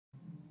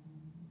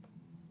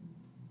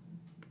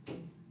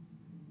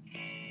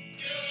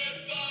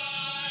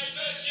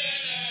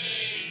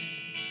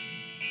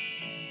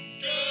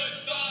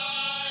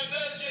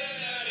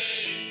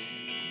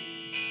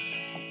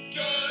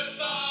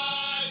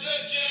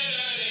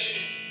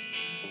virginity.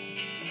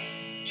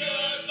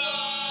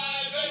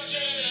 Goodbye,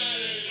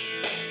 virginity.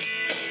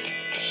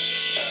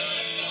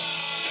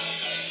 Goodbye,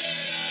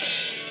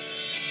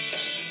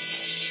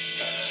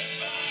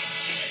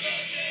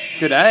 virginity.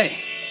 Good day.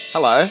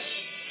 Hello.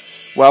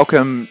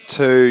 Welcome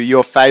to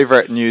your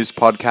favourite news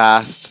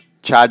podcast,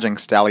 Charging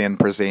Stallion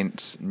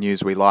Presents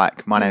News We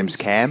Like. My name's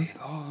Cam.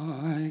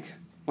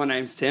 My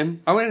name's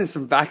Tim. I went in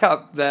some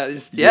backup that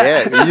is,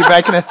 Yeah, are you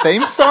making a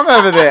theme song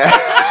over there?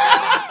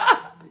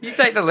 You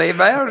take the lead,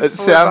 mate. I'll It just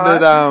pull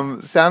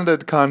behind.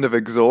 sounded kind of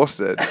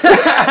exhausted.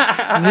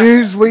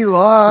 News we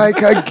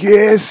like, I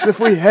guess, if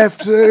we have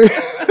to.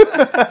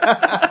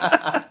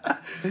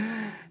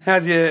 How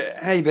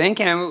you been,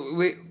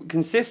 Cam?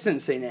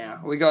 Consistency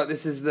now.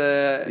 This is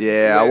the...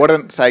 Yeah, I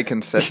wouldn't say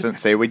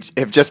consistency. We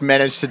have just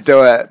managed to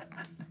do it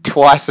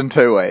twice in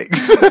 2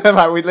 weeks.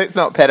 Let's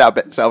not pat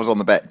ourselves on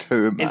the back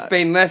too much. It's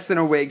been less than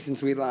a week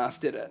since we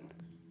last did it.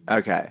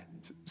 Okay,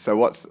 so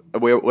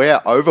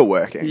we're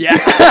overworking. Yeah.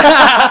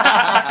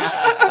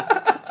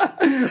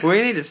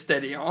 We need to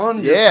steady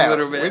on just a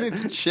little bit. We need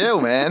to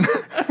chill, man.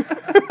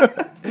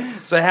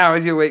 So how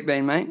has your week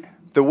been, mate?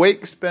 The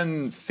week's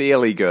been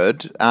fairly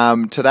good.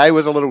 Today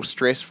was a little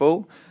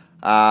stressful.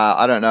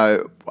 I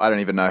don't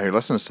even know who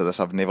listens to this.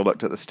 I've never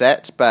looked at the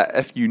stats, but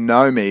if you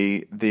know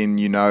me, then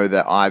you know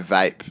that I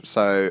vape.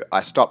 So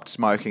I stopped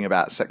smoking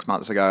about 6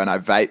 months ago, and I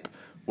vape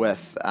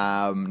with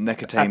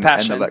nicotine in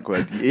the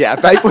liquid. Yeah, I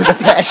vape with a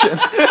passion.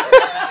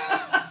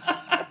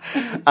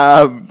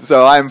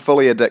 So I'm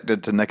fully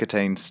addicted to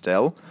nicotine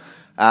still.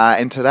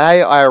 And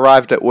today I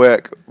arrived at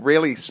work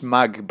really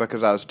smug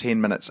because I was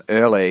 10 minutes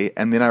early,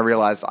 and then I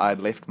realised I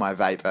had left my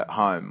vape at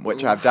home,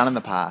 which I've done in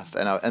the past.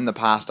 And in the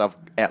past, I've,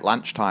 at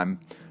lunchtime,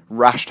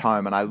 rushed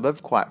home, and I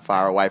live quite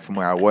far away from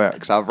where I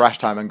work. So I've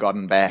rushed home and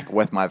gotten back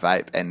with my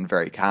vape and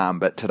very calm.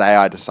 But today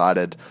I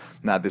decided,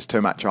 no, there's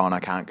too much on, I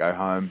can't go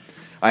home.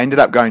 I ended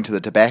up going to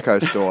the tobacco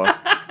store,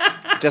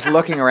 just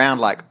looking around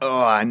like,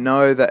 I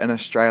know that in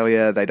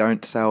Australia they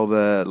don't sell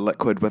the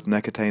liquid with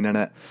nicotine in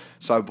it.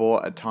 So I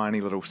bought a tiny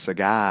little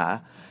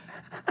cigar,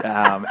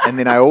 and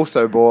then I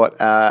also bought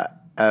a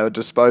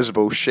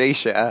disposable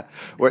shisha,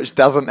 which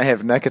doesn't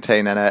have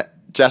nicotine in it,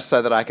 just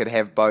so that I could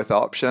have both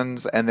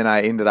options. And then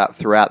I ended up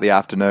throughout the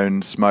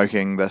afternoon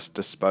smoking this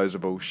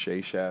disposable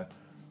shisha,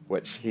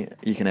 which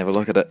you can have a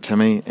look at it,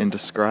 Timmy, and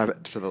describe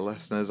it to the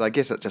listeners. I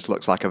guess it just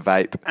looks like a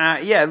vape.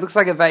 Yeah, it looks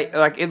like a vape.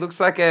 Like it looks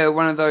like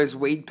one of those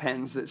weed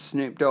pens that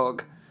Snoop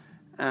Dogg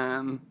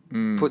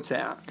puts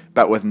out,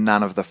 but with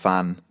none of the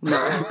fun.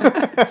 No.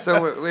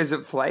 So is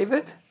it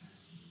flavoured?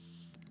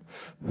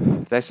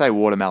 They say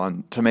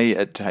watermelon. To me,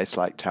 it tastes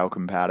like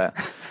talcum powder.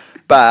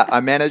 But I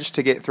managed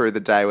to get through the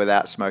day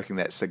without smoking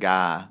that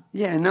cigar.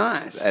 Yeah,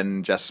 nice.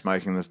 And just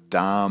smoking this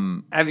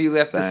dumb Have you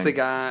left thing. the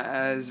cigar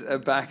as a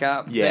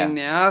backup Yeah. thing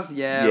now?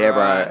 Yeah, Yeah,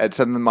 right. bro. It's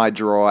in my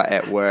drawer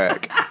at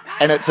work.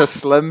 And it's a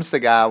slim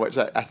cigar, which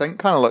I think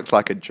kind of looks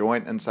like a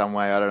joint in some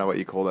way. I don't know what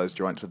you call those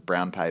joints with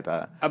brown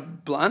paper. A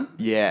blunt?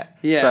 Yeah.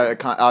 Yeah. So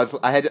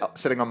I had it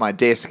sitting on my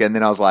desk, and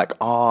then I was like,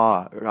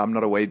 I'm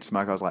not a weed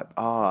smoker. I was like,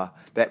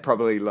 that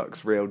probably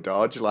looks real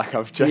dodge. Like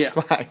I've just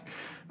I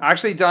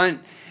actually don't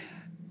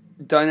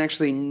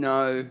actually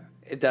know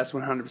if that's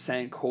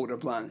 100% called a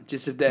blunt.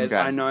 Just if there's,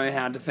 Okay. I know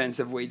how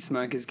defensive weed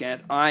smokers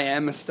get. I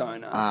am a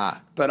stoner,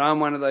 but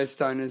I'm one of those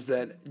stoners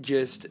that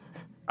just,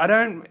 I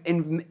don't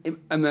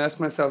immerse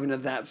myself into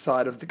that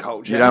side of the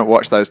culture. You don't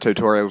watch those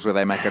tutorials where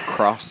they make a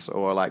cross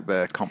or like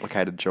the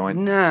complicated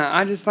joints? Nah,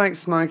 I just like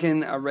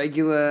smoking a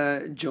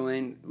regular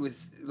joint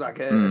with like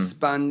a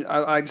spun.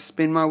 I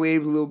spin my weed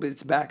with a little bit of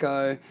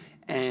tobacco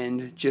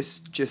and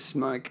just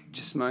smoke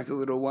a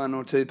little 1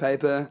 or 2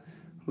 paper,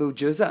 little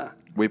juzzer.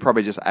 We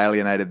probably just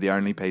alienated the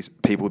only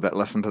people that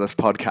listen to this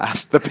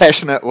podcast, the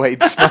passionate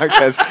weed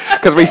smokers,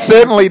 because we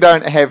certainly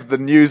don't have the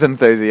news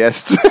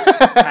enthusiasts.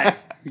 Hey,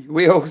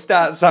 we all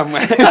start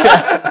somewhere.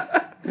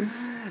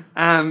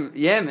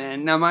 Yeah,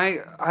 man. No,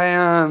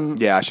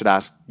 Yeah, I should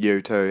ask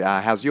you too.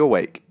 How's your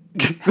week?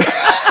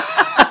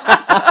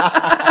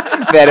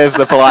 That is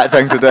the polite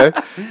thing to do.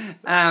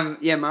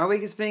 Yeah, my week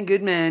has been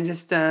good, man.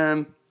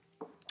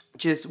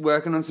 Just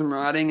working on some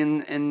writing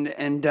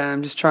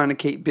and just trying to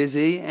keep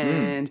busy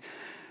and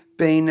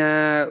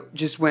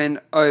just went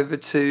over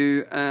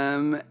to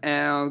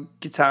our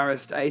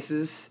guitarist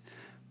Ace's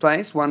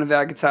place, one of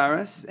our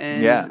guitarists,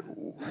 and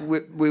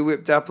we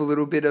whipped up a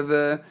little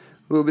demo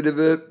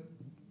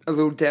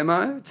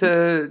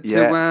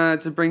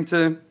to bring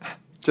to.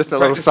 Just a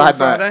little practice on side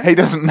note. Friday. He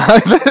doesn't know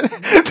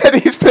that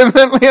he's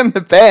permanently in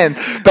the band.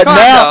 But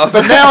Kind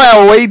of. now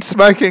our weed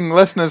smoking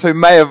listeners who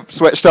may have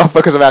switched off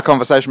because of our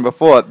conversation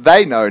before,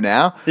 they know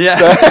now. Yeah.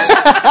 So,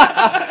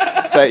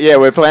 but yeah,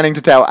 we're planning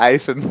to tell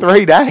Ace in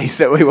 3 days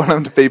that we want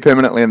him to be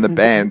permanently in the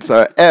band.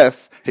 So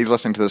if he's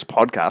listening to this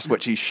podcast,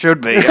 which he should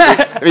be,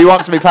 if he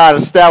wants to be part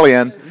of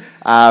Stallion,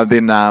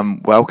 then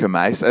welcome,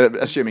 Ace.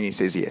 Assuming he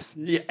says yes.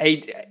 Yeah,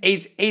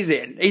 he's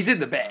in. He's in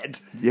the band.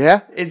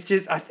 Yeah? It's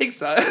just, I think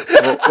so.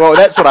 Well,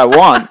 that's what I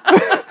want.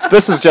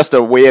 This is just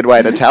a weird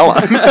way to tell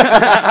him.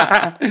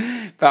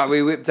 But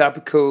we whipped up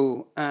a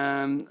cool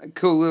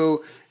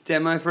little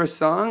demo for a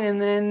song,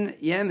 and then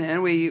man,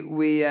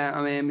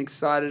 I am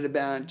excited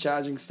about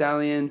Charging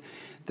Stallion,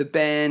 the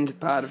band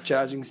part of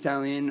Charging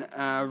Stallion,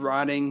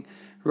 writing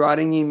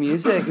new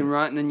music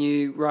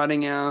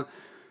and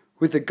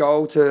with the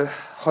goal to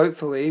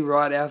hopefully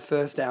write our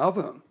first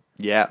album.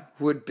 Yeah.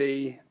 Would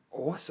be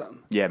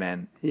awesome. Yeah,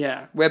 man.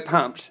 Yeah, we're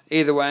pumped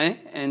either way,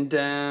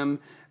 and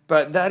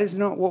but that is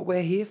not what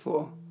we're here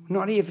for. We're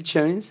not here for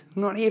tunes.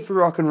 We're not here for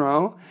rock and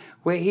roll.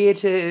 We're here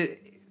to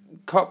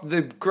cop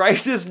the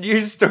greatest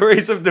news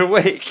stories of the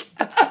week.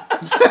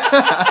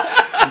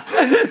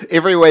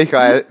 Every week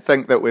I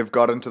think that we've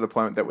gotten to the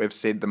point that we've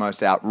said the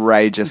most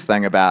outrageous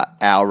thing about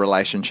our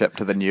relationship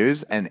to the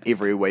news, and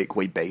every week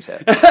we beat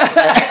it.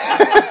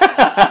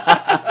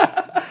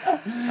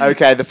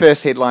 Okay, the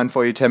first headline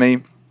for you,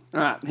 Timmy.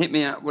 All right, hit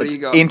me up. What do you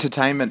got?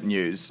 Entertainment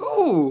news.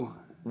 Ooh.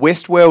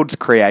 Westworld's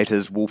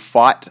creators will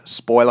fight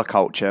spoiler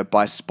culture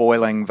by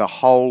spoiling the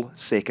whole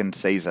second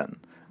season.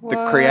 The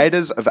What?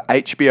 creators of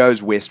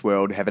HBO's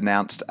Westworld have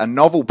announced a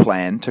novel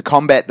plan to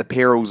combat the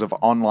perils of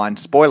online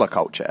spoiler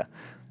culture.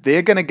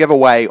 They're going to give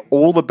away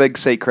all the big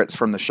secrets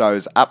from the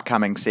show's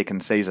upcoming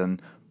second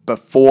season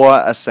before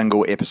a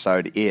single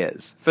episode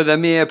airs. For the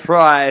mere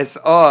price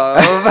of...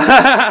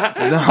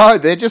 No,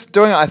 they're just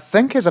doing it, I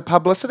think, as a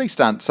publicity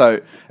stunt. So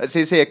it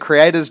says here,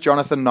 creators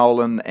Jonathan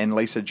Nolan and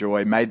Lisa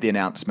Joy made the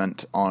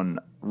announcement on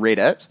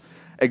Reddit,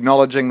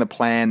 acknowledging the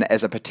plan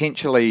as a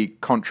potentially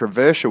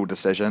controversial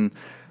decision.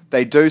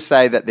 They do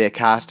say that their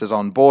cast is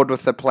on board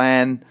with the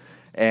plan,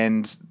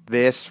 and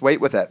they're sweet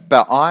with it.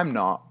 But I'm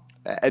not.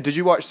 Did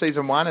you watch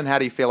season 1, and how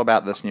do you feel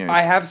about this news?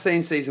 I have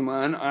seen season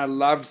 1. I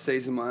loved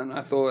season 1.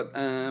 I thought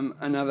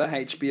another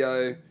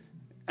HBO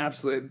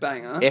absolute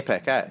banger.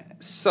 Epic, eh?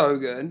 So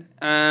good.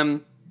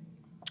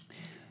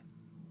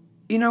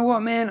 You know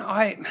what, man?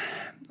 I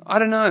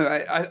don't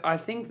know. I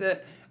think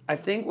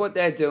what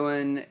they're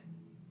doing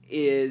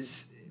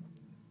is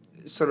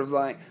sort of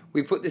like,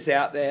 we put this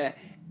out there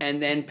and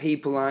then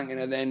people aren't going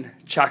to then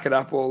chuck it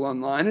up all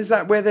online. Is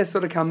that where they're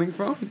sort of coming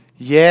from?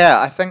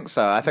 Yeah, I think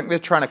so. I think they're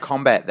trying to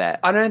combat that.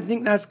 I don't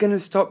think that's going to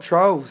stop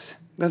trolls.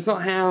 That's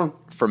not how...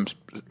 From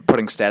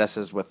putting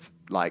statuses with,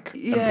 like,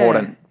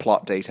 important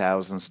plot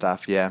details and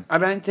stuff, yeah. I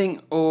don't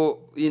think, or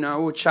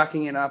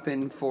chucking it up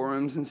in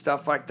forums and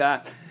stuff like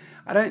that.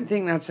 I don't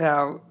think that's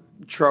how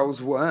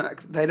trolls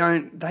work. They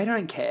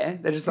don't care.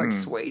 They're just like,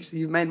 sweet,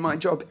 you've made my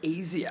job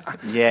easier.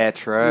 Yeah,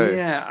 true.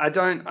 Yeah, I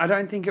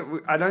don't think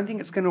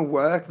it's going to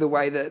work the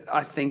way that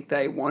I think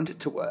they want it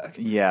to work.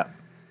 Yeah.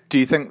 Do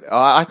you think...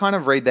 I kind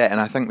of read that,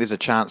 and I think there's a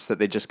chance that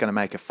they're just going to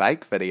make a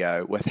fake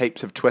video with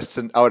heaps of twists,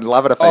 and I would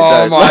love it if they do.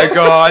 Oh my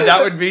God,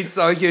 that would be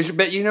so huge.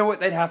 But you know what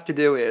they'd have to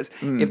do is,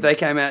 if they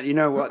came out, you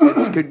know what,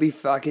 this could be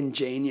fucking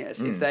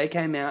genius. If they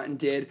came out and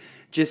did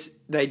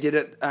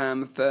it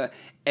for...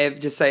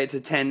 just say it's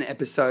a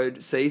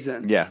 10-episode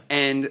season. Yeah.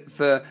 And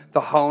for the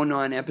whole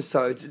 9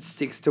 episodes, it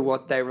sticks to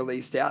what they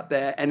released out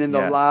there. And in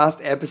the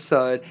last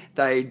episode,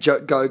 they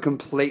go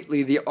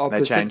completely the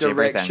opposite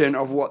direction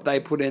of what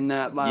they put in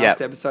that last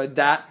episode.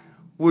 That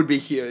would be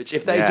huge.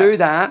 If they do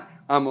that,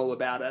 I'm all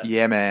about it.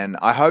 Yeah, man.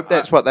 I hope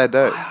that's what they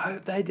do. I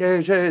hope they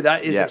do too.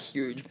 That is a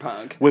huge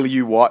punk. Will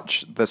you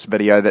watch this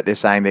video that they're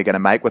saying they're going to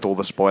make with all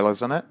the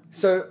spoilers in it?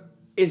 So,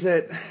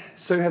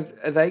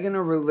 are they going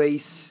to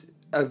release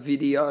a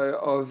video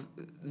of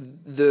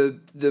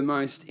the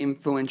most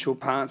influential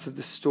parts of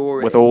the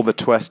story with all the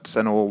twists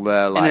and all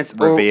the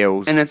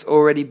reveals, and it's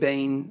already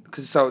been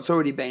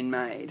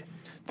made.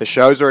 The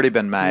show's already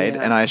been made,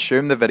 Yeah. and I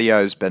assume the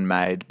video's been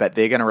made, but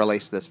they're going to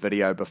release this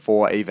video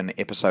before even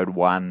episode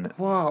 1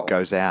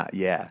 goes out.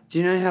 Yeah. Do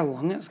you know how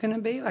long it's going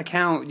to be? Like,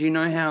 do you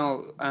know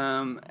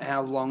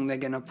how long they're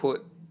going to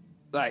put,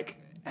 like,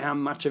 how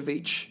much of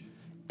each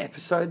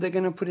episode they're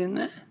going to put in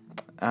there?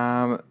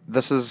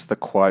 This is the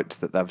quote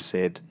that they've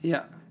said.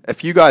 Yeah.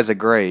 If you guys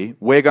agree,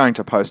 we're going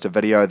to post a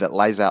video that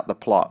lays out the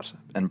plot,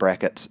 in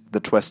brackets,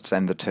 the twists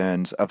and the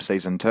turns of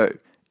season 2.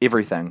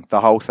 Everything, the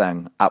whole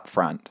thing, up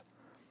front.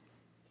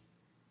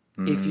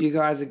 If you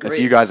guys agree.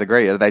 If you guys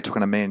agree, are they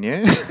talking to me and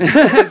you?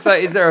 So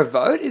is there a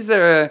vote? Is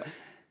there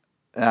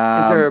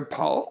a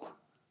poll?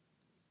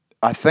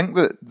 I think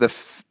that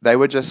they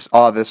were just...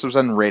 this was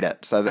in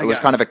Reddit. So it was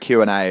kind of a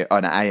Q&A,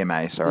 an AMA,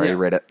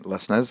 Reddit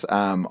listeners,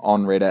 on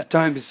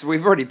Reddit.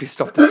 We've already pissed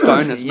off the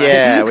stoners, mate.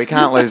 Yeah, we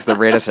can't lose the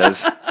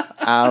Redditors.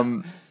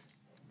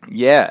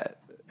 Yeah,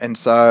 and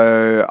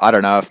so I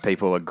don't know if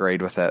people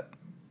agreed with it.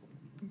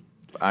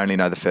 I only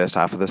know the first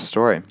half of this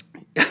story.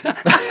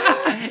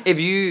 If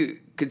you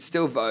could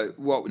still vote,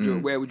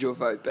 where would your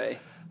vote be?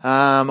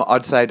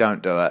 I'd say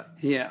don't do it.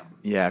 Yeah.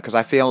 Yeah, because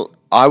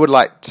I would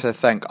like to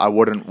think I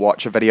wouldn't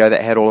watch a video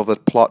that had all of the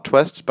plot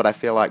twists, but I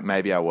feel like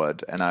maybe I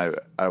would, and I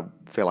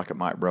feel like it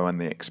might ruin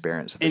the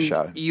experience of the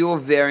show. You're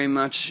very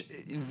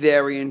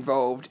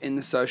involved in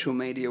the social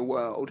media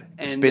world.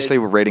 And especially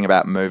with reading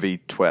about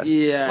movie twists.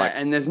 Yeah,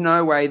 and there's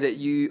no way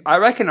that I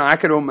reckon I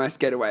could almost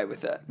get away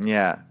with it.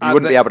 Yeah, you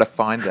wouldn't be able to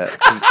find it,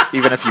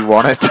 even if you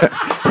wanted to.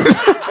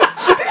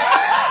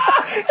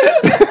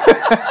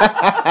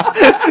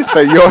 So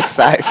you're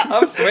safe.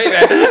 I'm sweet,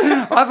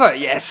 man. I vote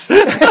yes.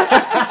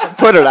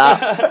 Put it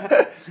up.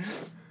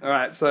 All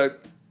right, so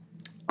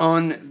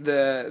on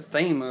the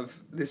theme of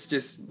this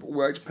just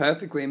worked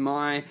perfectly,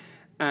 my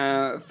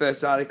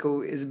first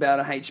article is about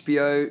a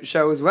HBO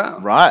show as well.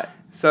 Right.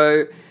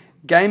 So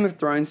Game of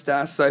Thrones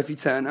star Sophie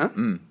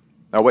Turner.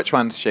 Oh, which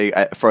one's she?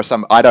 For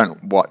some, I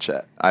don't watch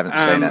it. I haven't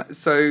seen it.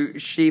 So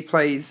she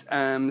plays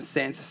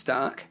Sansa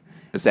Stark.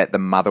 Is that the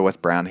mother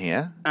with brown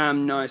hair?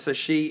 No, so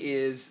she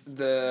is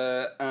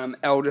the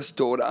eldest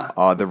daughter.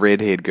 Oh, the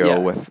red-haired girl Yeah.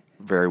 with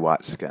very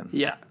white skin.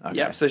 Yeah, Okay.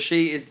 yeah. So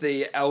she is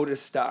the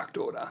eldest Stark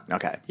daughter.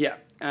 Okay. Yeah.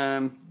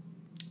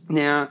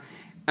 Now,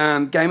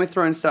 Game of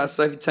Thrones star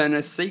Sophie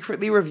Turner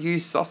secretly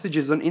reviews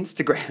sausages on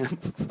Instagram.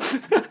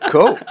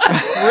 Cool.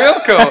 Real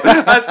cool.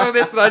 I saw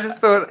this and I just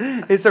thought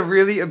it's a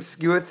really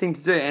obscure thing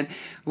to do. And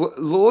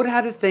Lord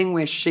had a thing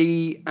where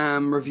she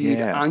reviewed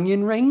Yeah.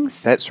 onion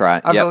rings. That's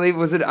right. I Yep. believe,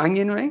 was it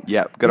onion rings?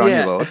 Yep. Good on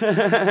you, Lord.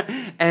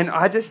 And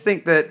I just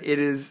think that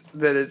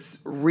it's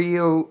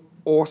real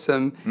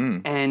awesome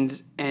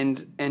Mm.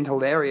 and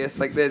hilarious.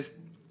 Like there's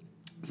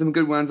some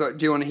good ones. Do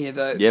you want to hear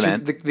the? Yeah,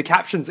 man. The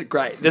captions are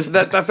great.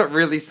 That's what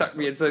really sucked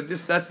me in. So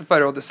that's the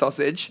photo of the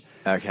sausage.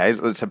 Okay,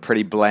 it's a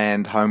pretty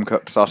bland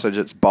home-cooked sausage.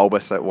 It's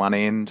bulbous at one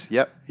end.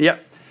 Yep.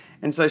 Yep.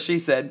 And so she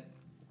said,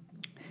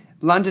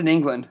 London,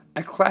 England,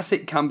 a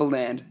classic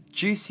Cumberland,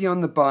 juicy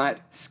on the bite,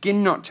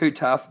 skin not too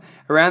tough,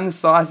 around the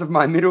size of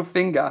my middle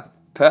finger.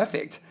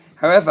 Perfect.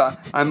 However,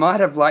 I might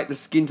have liked the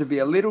skin to be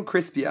a little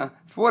crispier.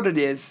 For what it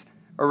is,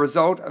 a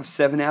result of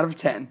 7 out of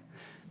 10.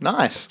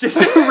 Nice.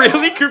 Just a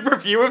really good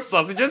review of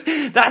sausages.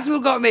 That's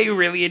what got me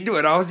really into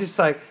it. I was just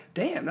like,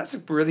 damn, that's a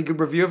really good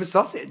review of a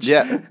sausage.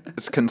 Yeah,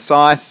 it's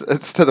concise.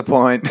 It's to the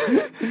point.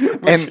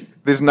 And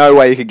there's no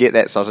way you could get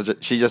that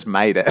sausage. She just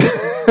made it.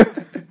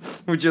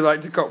 Would you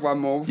like to cop one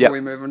more before Yep. we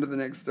move on to the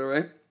next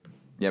story?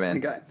 Yeah, man.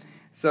 Okay.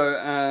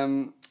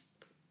 So,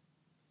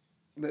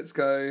 let's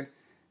go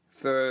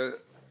for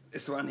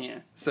this one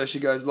here. So she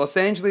goes, Los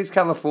Angeles,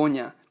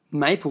 California,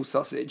 maple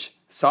sausage.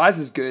 Size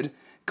is good.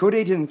 Could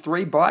eat it in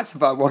 3 bites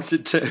if I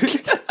wanted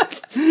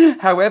to.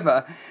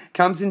 However,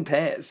 comes in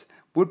pairs.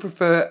 Would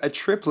prefer a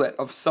triplet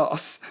of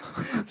sauce.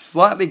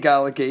 Slightly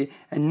garlicky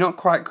and not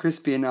quite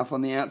crispy enough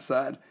on the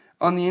outside.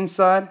 On the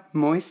inside,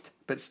 moist,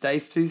 but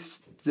stays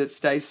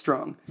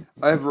strong.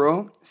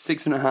 Overall,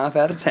 6.5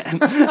 out of 10.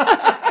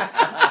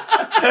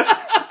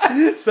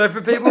 So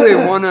for people who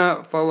want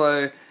to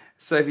follow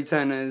Sophie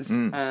Turner's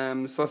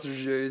sausage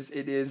reviews,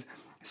 it is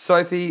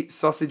Sophie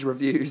Sausage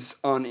Reviews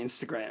on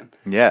Instagram.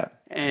 Yeah.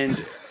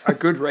 And a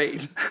good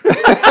read.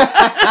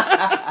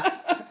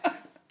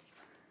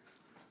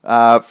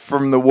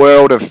 From the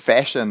world of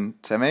fashion,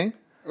 Timmy.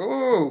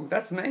 Ooh,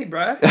 that's me,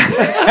 bro.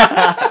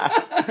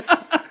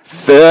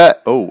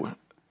 Oh,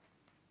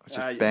 I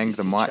just banged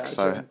the mic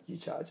so... You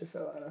charger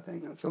fell out, I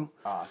think, that's all.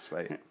 Ah,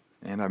 sweet.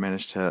 And I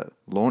managed to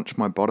launch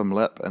my bottom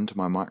lip into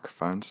my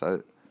microphone,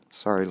 so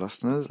sorry,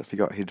 listeners, if you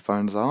got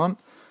headphones on.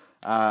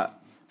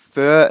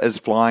 Fur is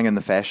flying in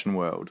the fashion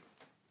world.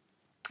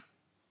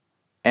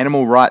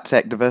 Animal rights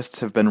activists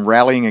have been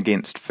rallying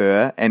against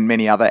fur and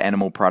many other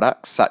animal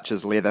products, such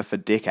as leather, for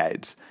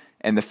decades,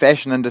 and the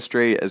fashion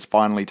industry is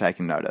finally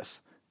taking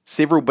notice.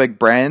 Several big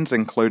brands,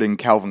 including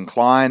Calvin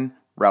Klein,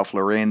 Ralph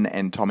Lauren,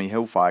 and Tommy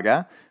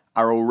Hilfiger,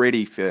 are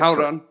already fur...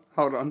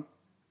 Hold on.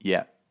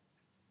 Yeah.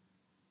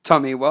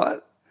 Tommy,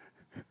 what?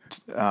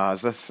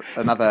 Is this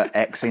another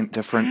accent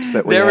difference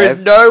that we There have?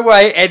 is no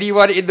way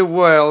anyone in the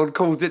world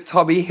calls it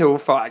Tommy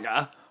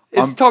Hilfiger.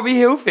 It's Tommy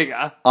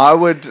Hilfiger. I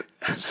would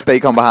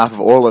speak on behalf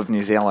of all of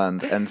New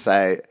Zealand and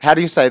say, how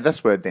do you say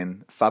this word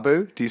then?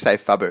 Fabu? Do you say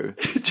fabu?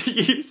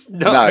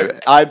 No,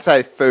 I'd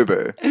say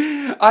fubu.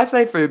 I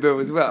say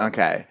Fubu as well.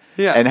 Okay.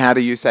 Yeah. And how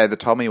do you say the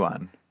Tommy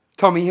one?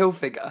 Tommy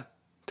Hilfiger.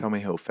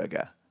 Tommy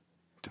Hilfiger.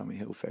 Tommy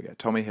Hilfiger.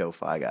 Tommy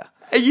Hilfiger.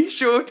 Are you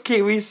sure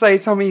Kiwis say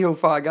Tommy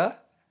Hilfiger?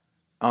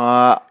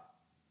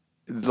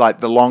 Like,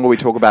 the longer we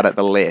talk about it,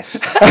 the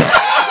less.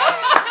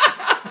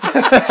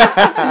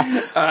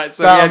 Alright,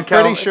 so No, I'm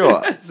pretty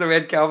sure. So we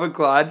had Calvin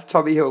Klein,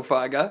 Tommy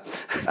Hilfiger.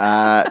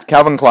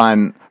 Calvin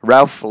Klein,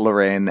 Ralph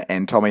Lauren,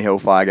 and Tommy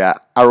Hilfiger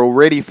are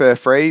already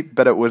fur-free,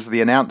 but it was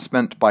the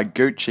announcement by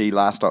Gucci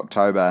last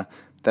October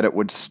that it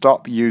would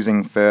stop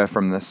using fur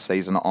from this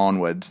season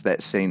onwards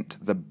that sent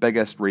the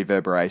biggest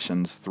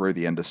reverberations through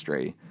the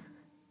industry.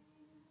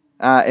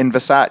 And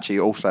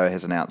Versace also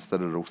has announced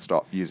that it'll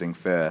stop using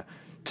fur.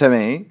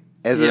 Timmy,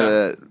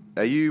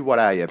 what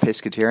are you, a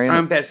pescatarian?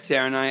 I'm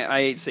pescatarian.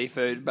 I eat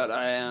seafood, but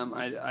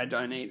I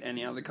don't eat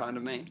any other kind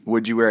of meat.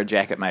 Would you wear a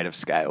jacket made of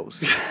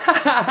scales?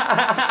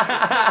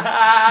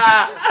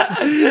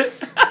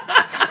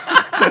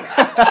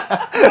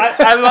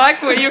 I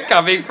like where you're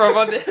coming from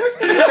on this. So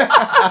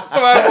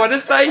I want to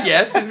say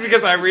yes, just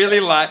because I really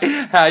like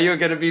how you're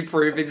going to be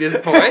proving this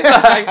point.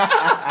 Like,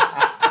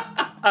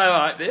 I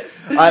like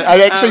this.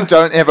 I actually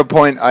don't have a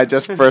point. I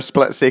just for a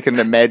split second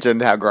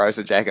imagined how gross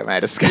a jacket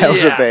made of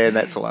scales would be, and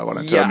that's all I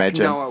wanted to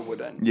imagine. No, I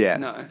wouldn't. Yeah,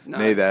 no,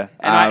 neither.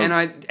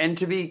 And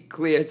to be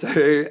clear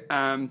too,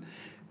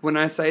 when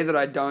I say that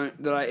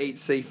I eat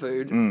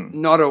seafood,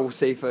 not all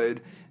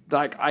seafood.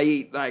 Like I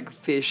eat like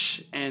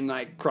fish and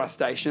like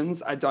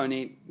crustaceans. I don't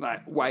eat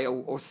like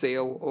whale or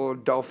seal or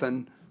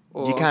dolphin.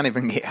 Or, You can't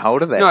even get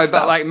hold of that No,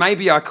 stuff. but like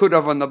maybe I could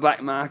have on the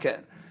black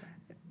market.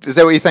 Is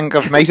that what you think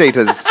of meat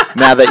eaters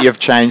now that you've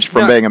changed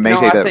from No, being a meat no,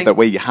 I eater, think- that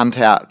we hunt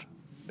out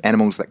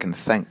animals that can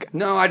think?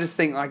 No, I just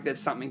think like that's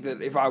something that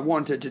if I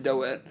wanted to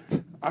do it,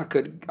 I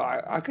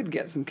could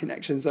get some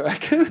connections. I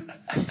reckon.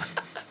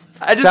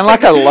 I just Sound like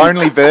think a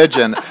lonely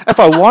virgin. If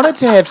I wanted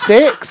to have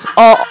sex,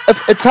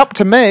 if it's up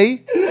to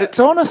me. It's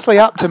honestly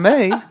up to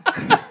me.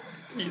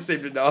 You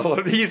seem to know a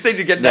lot. You seem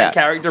to get that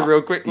Yeah. character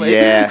real quickly.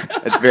 Yeah,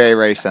 it's very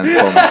recent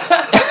for me.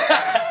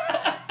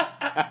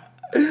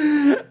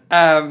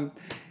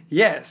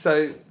 Yeah.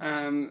 So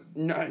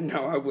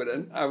no, I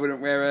wouldn't. I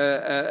wouldn't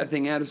wear a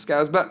thing out of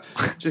scales, but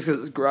just because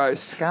it's gross.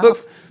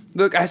 Scarf?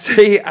 Look. I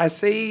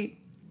see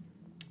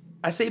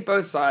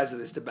both sides of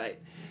this debate.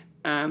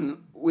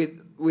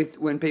 With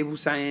when people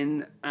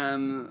saying,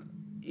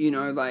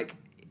 like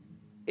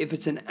if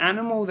it's an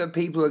animal that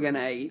people are going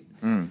to eat,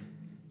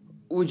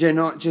 would you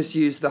not just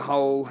use the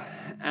whole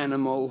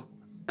animal,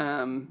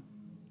 and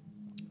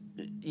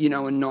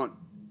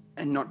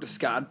not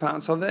discard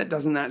parts of it?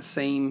 Doesn't that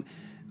seem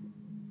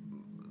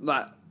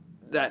like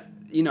that?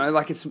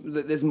 Like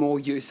there's more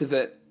use of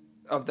it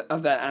of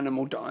that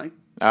animal dying.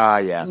 Ah,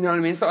 yeah. You know what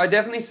I mean? So I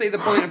definitely see the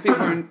point of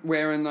people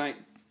wearing like,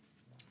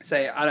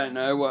 say, I don't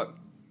know what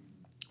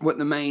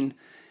the main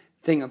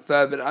thing of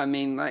fur, but I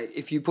mean, like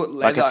if you put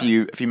leather, Like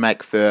if you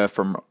make fur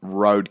from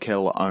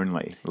roadkill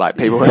only, like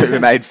people who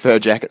made fur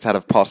jackets out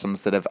of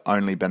possums that have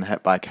only been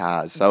hit by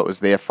cars, so it was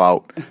their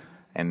fault,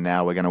 and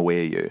now we're going to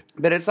wear you.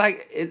 But it's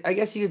like I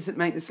guess you could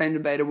make the same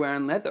debate of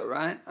wearing leather,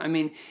 right? I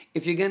mean,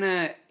 if you're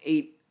gonna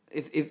eat,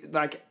 if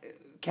like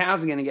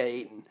cows are gonna get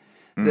eaten,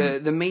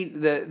 the meat,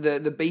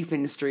 the beef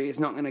industry is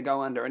not going to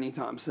go under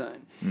anytime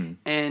soon,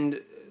 and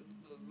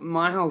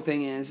my whole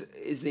thing is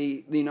is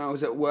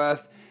it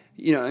worth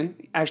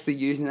actually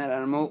using that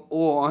animal,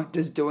 or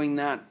does doing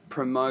that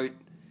promote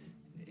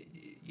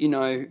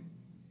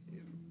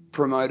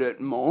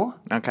it more?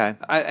 Okay.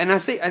 I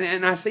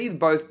see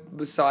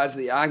both sides of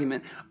the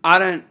argument. I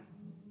don't.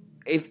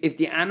 If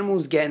the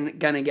animal's gonna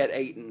get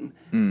eaten,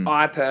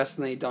 I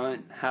personally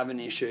don't have an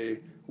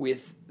issue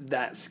with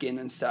that skin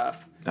and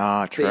stuff.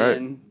 Ah,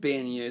 true.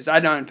 Being used. I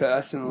don't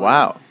personally.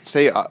 Wow.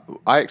 See,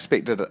 I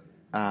expected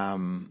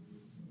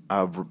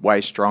a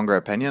way stronger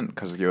opinion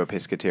because you're a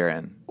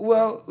pescatarian.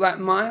 Well, like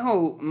my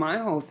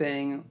whole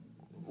thing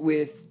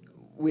with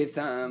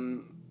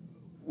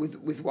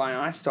why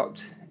I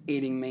stopped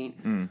eating meat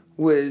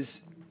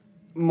was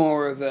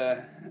more of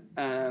a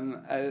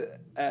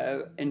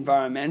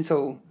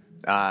environmental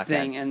Ah, okay.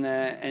 thing, and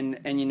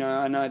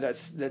I know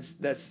that's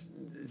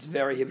it's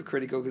very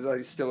hypocritical because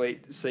I still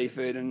eat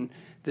seafood, and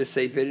the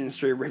seafood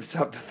industry rips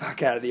up the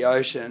fuck out of the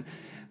ocean,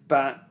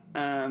 but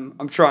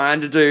I'm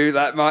trying to do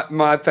like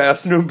my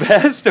personal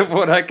best of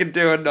what I can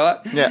do and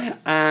not. Yeah.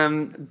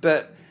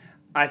 But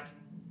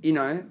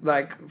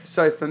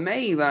so for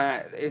me,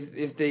 like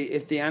if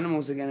the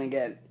animals are gonna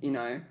get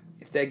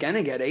if they're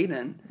gonna get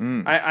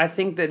eaten, I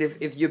think that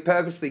if you're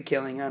purposely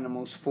killing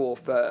animals for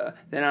fur,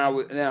 then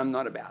I'm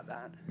not about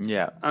that.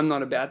 Yeah. I'm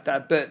not about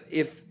that. But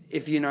if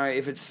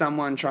it's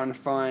someone trying to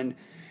find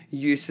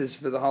uses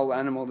for the whole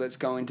animal that's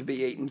going to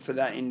be eaten for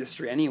that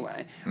industry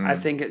anyway, I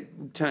think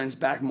it turns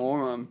back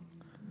more on.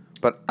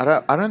 But I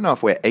don't know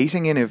if we're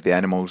eating any of the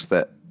animals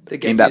that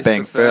get end up used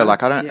being for fur. fur.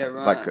 Like I don't Yeah,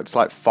 right. like it's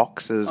like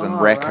foxes and Oh,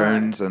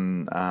 raccoons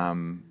and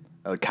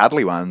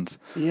cuddly ones.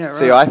 Yeah,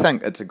 See, right. I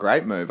think it's a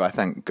great move. I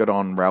think good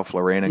on Ralph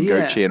Lauren and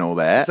Yeah. Gucci and all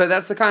that. So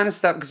that's the kind of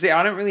stuff. Because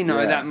I don't really know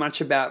Yeah. that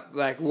much about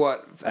like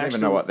what. I don't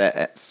even know what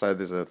that. So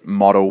there's a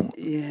model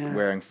Yeah.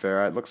 wearing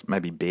fur. It looks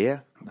maybe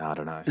bear. No, I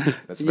don't know.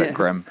 That's a Yeah. bit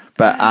grim.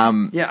 But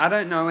Yeah, I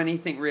don't know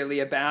anything really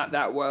about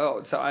that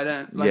world, so I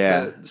don't. Like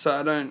Yeah.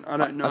 I don't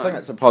know. I think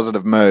it's a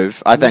positive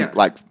move. I think Yeah.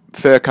 like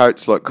fur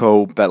coats look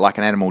cool, but like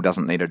an animal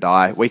doesn't need to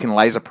die. We can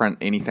laser print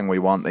anything we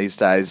want these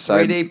days. So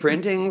 3D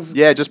printings.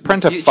 yeah, just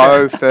print a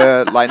future. faux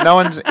fur. Like no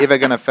one's ever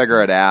going to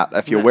figure it out.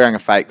 If you're wearing a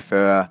fake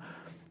fur,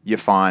 you're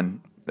fine.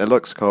 It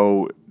looks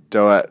cool.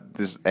 Do it.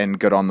 And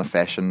good on the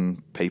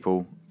fashion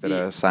people that Yeah.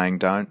 are saying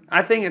don't.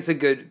 I think it's a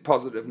good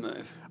positive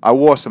move. I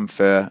wore some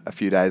fur a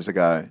few days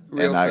ago.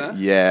 Real and fur?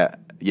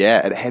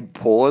 yeah, it had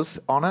paws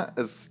on it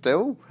as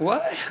still.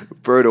 What?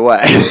 Brewed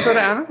away. What sort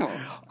of animal?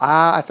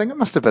 I think it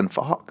must have been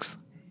fox.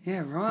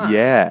 Yeah, right.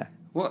 Yeah.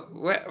 What?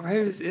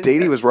 Who's? Dee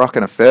Dee was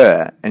rocking a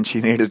fur and she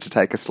needed to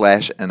take a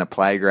slash in a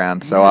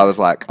playground. So I was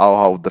like, I'll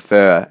hold the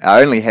fur.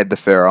 I only had the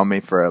fur on me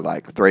for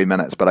like 3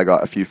 minutes, but I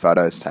got a few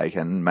photos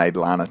taken. Made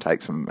Lana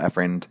our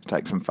friend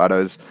take some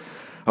photos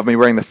of me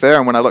wearing the fur.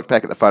 And when I looked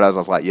back at the photos, I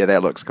was like, yeah,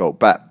 that looks cool.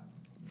 But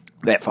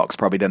that fox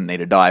probably didn't need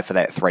to die for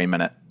that 3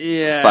 minute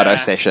Yeah. photo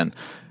session.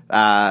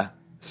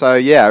 So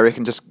yeah, I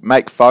reckon just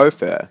make faux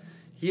fur.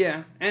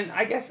 Yeah, and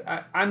I guess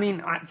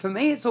for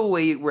me, it's all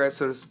where it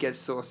sort of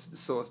gets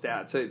sourced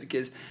out too,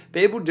 because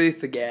people do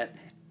forget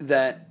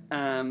that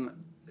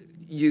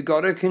you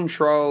got to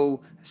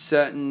control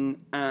certain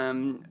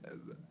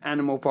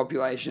animal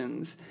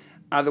populations.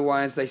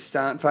 Otherwise, they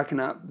start fucking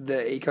up the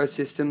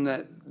ecosystem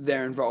that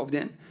they're involved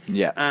in.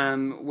 Yeah.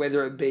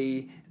 Whether it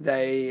be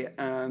they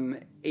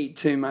eat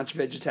too much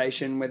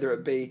vegetation, whether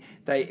it be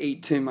they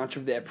eat too much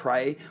of their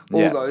prey,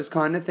 all those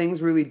kind of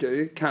things really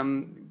do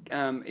come.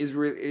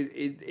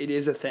 It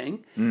is a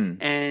thing,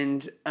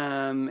 and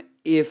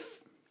if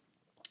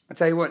I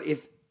tell you what,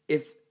 if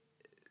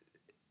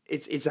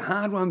it's a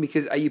hard one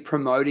because are you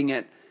promoting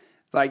it?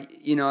 Like,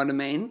 you know what I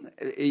mean?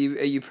 Are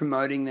you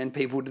promoting then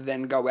people to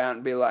then go out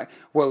and be like,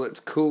 well, it's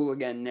cool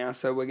again now,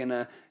 so we're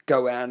gonna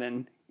go out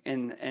and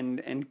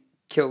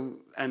kill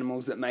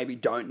animals that maybe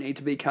don't need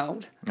to be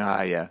culled?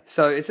 Ah, yeah.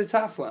 So it's a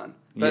tough one,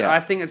 but Yeah. I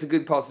think it's a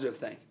good positive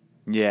thing.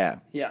 Yeah.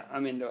 Yeah,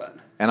 I'm into it.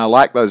 And I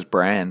like those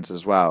brands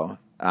as well.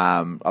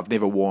 I've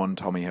never worn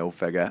Tommy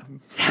Hilfiger.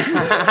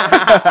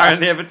 I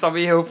only have a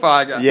Tommy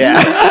Hilfiger.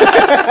 Yeah.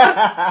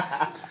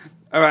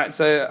 All right,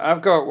 so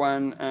I've got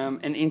one,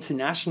 an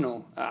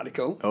international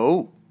article.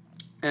 Oh.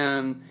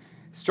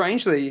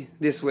 Strangely,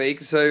 this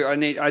week, so I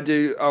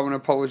want an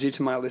apology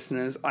to my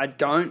listeners. I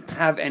don't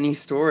have any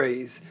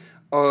stories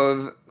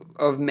of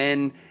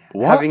men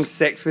What? having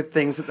sex with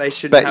things that they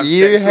shouldn't But have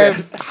you sex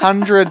have with.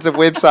 hundreds of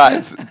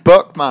websites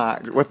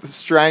bookmarked with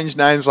strange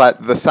names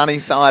like the sunny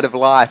side of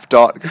life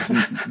dot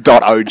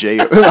 .og,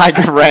 like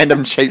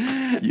random cheap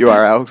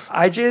URLs.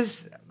 I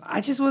just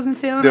wasn't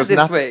feeling it There was this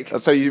nothing. week.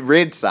 So you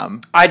read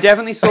some. I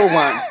definitely saw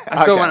one.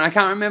 I saw Okay. one. I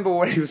can't remember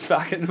what he was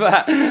fucking,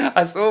 but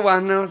I saw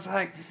one and I was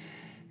like,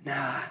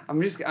 nah,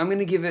 I'm going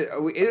to give it,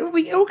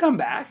 it'll come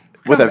back.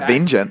 With Come a back.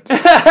 vengeance.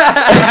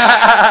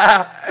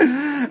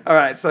 All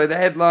right, so the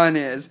headline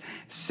is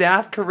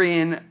South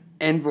Korean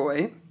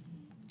envoy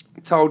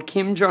told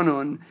Kim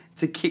Jong-un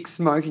to kick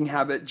smoking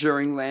habit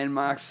during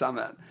landmark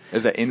summit.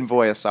 Is it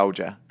envoy a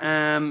soldier?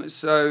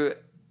 So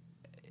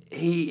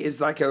he is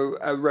like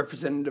a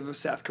representative of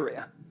South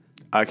Korea.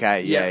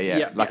 Okay,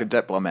 yeah. Like yeah. a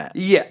diplomat.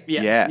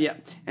 Yeah.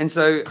 And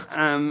so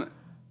I'm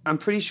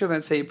pretty sure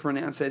that's how you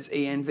pronounce it. It's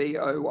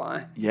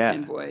ENVOY. Yeah.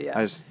 Envoy, yeah.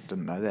 I just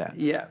didn't know that.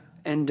 Yeah,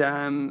 and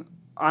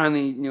I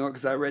only knew it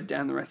because I read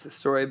down the rest of the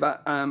story,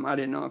 but I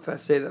didn't know it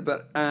first either.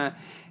 But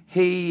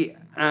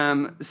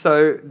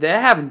so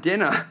they're having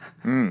dinner,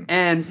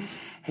 and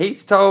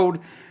he's told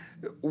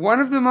one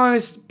of the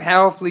most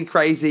powerfully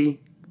crazy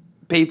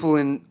people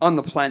on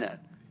the planet,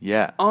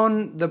 Yeah.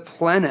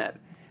 that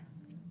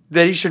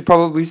he should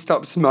probably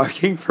stop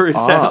smoking for his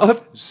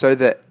health. So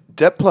the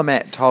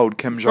diplomat told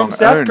Kim Jong-un. From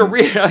South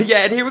Korea,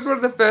 yeah, and he was one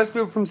of the first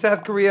people from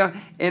South Korea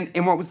in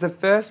what was the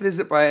first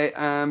visit by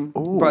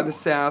the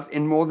South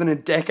in more than a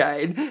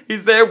decade.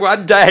 He's there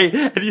one day,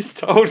 and he's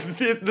told one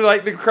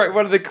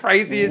of the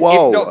craziest,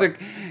 Whoa. if not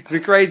the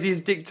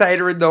craziest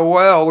dictator in the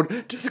world,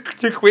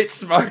 to quit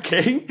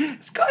smoking.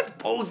 This guy's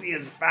ballsy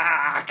as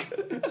fuck.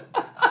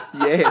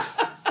 Yes.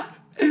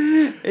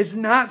 It's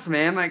nuts,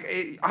 man.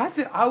 Like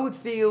I would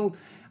feel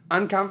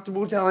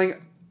uncomfortable telling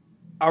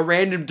a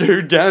random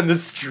dude down the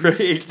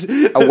street.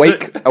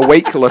 A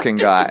weak looking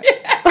guy.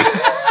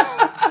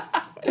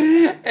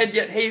 And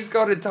yet he's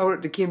got it told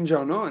it to Kim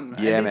Jong-un.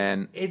 Yeah, And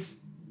man.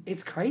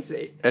 It's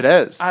crazy. It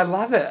is. I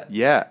love it.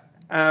 Yeah.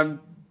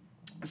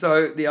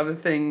 So the other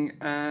thing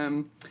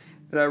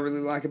that I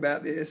really like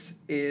about this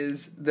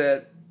is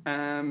that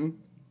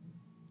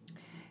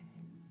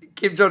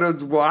Kim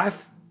Jong-un's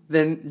wife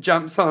then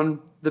jumps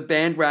on the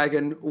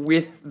bandwagon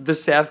with the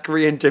South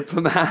Korean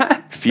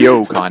diplomat.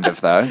 Fuel kind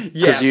of though. Yeah,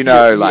 Because you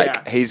know, fuel, like,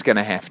 yeah. he's going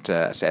to have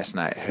to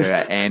assassinate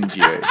her and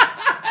you.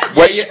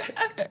 Which,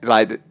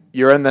 like,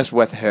 you're in this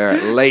with her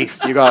at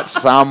least. You got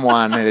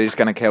someone that he's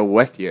going to kill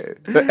with you.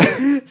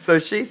 So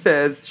she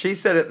said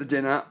at the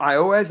dinner, I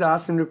always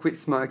ask him to quit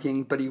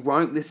smoking, but he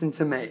won't listen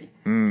to me.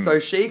 So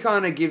she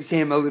kind of gives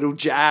him a little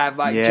jab,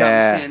 like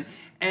Yeah. jumps in.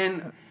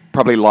 And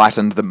Probably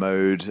lightened the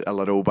mood a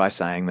little by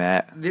saying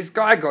that. this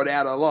guy got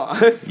out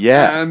alive.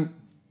 Yeah.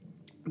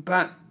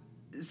 But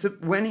so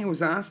when he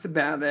was asked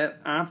about it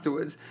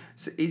afterwards,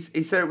 so he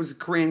said it was a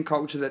Korean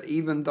culture that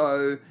even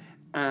though,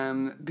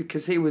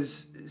 because he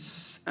was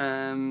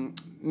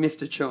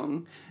Mr.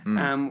 Chung,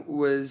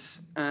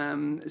 was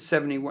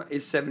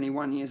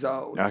 71 years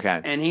old.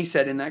 Okay. And he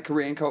said in that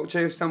Korean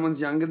culture, if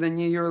someone's younger than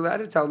you, you're allowed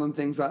to tell them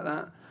things like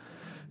that.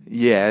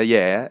 Yeah.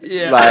 Yeah.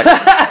 Like,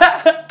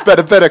 but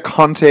a bit of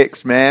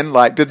context, man.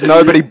 Like, did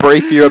nobody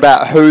brief you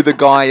about who the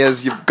guy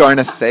is you're going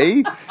to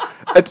see?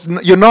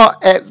 You're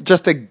not at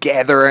just a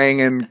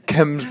gathering and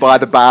Kim's by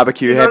the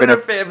barbecue You're having not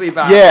at a family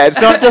bar. Yeah, it's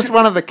not just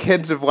one of the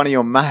kids of one of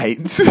your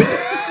mates.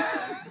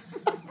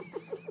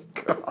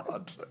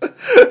 God.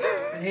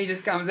 He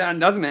just comes out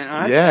and does it,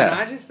 man. Yeah. And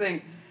I just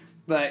think,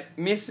 like,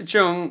 Mr.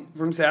 Chung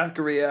from South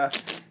Korea,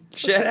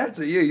 shout out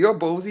to you. You're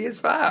ballsy as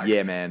fuck.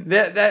 Yeah, man.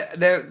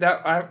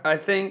 I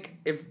think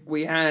if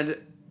we had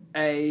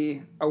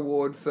a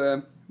award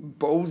for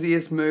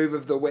ballsiest move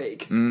of the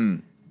week,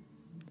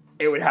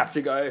 it would have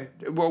to go.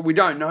 Well, we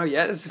don't know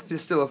yet.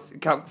 There's still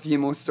a few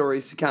more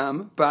stories to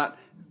come, but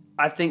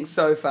I think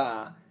so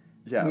far,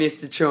 Yeah.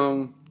 Mr.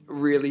 Chung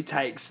really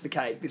takes the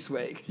cake this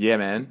week. Yeah,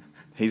 man.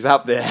 He's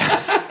up there.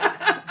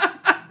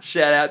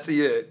 Shout out to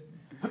you.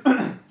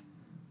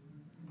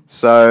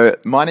 So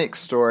my next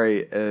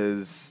story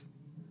is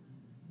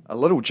a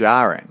little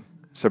jarring.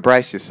 So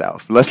brace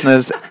yourself,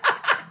 listeners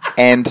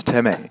and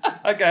Timmy.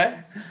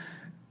 Okay.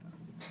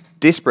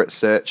 Desperate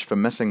search for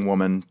missing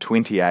woman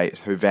 28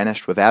 who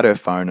vanished without her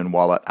phone and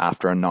wallet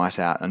after a night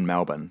out in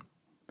Melbourne.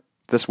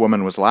 This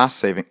woman was last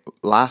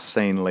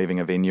seen leaving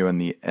a venue in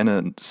the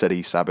inner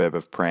city suburb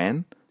of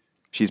Prahran.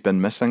 She's been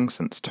missing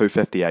since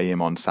 2:50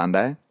 a.m. on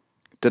Sunday.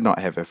 Did not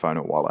have her phone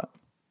or wallet.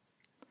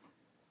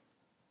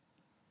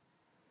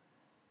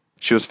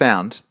 She was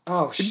found.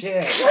 Oh,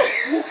 shit.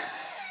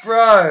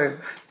 Bro.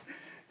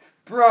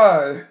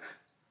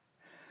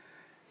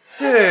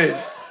 Dude.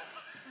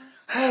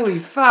 Holy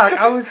fuck.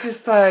 I was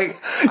just like...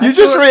 You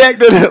just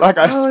reacted like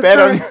I spat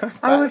on you.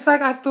 I was like,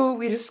 I thought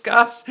we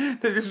discussed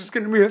that this was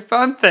going to be a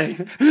fun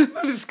thing.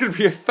 This is going to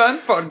be a fun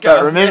podcast.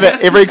 But remember, man.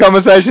 every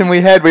conversation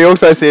we had, we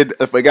also said,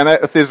 if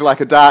there's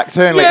like a dark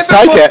turn, let's but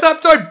take what's it.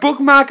 up? Don't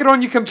bookmark it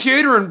on your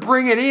computer and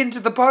bring it into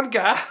the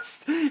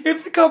podcast.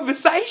 If the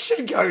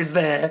conversation goes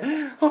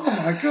there. Oh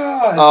my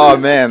God. Oh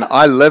man,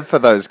 I live for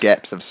those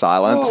gaps of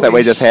silence that we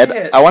Holy just had.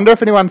 shit. I wonder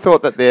if anyone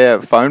thought that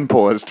their phone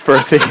paused for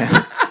a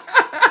second.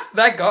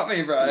 That got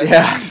me, bro.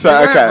 Yeah,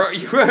 so,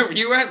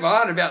 You weren't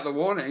lying about the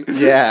warning.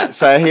 Yeah,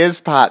 so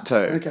here's part 2.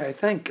 Okay,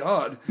 thank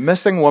God.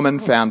 Missing woman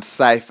found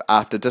safe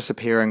after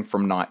disappearing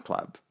from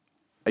nightclub.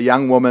 A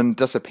young woman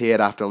disappeared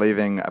after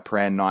leaving a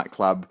Prahran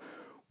nightclub,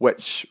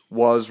 which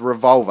was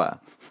Revolver.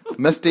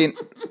 Miss Dent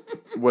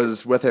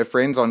was with her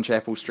friends on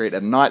Chapel Street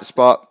at a night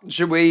spot.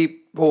 Should we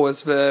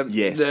pause for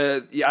Yes.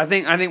 I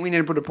think we need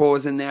to put a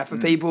pause in there for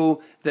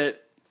people that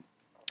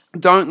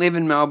don't live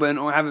in Melbourne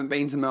or haven't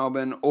been to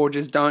Melbourne or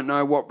just don't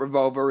know what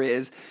Revolver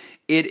is.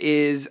 It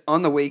is,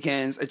 on the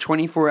weekends, a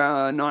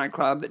 24-hour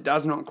nightclub that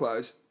does not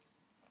close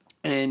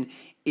and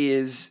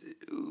is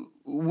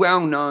well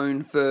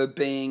known for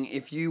being,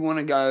 if you want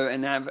to go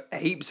and have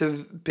heaps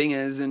of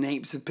bingers and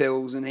heaps of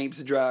pills and heaps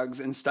of drugs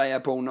and stay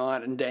up all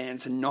night and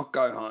dance and not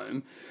go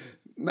home,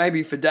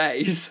 maybe for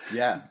days,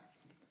 Yeah.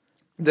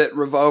 that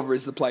Revolver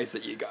is the place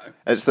that you go.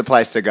 It's the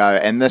place to go.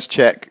 And this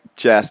chick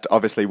just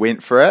obviously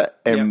went for it.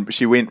 And Yep.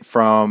 she went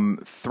from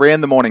 3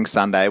 a.m.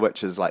 Sunday,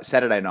 which is like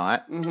Saturday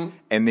night. Mm-hmm.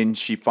 And then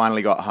she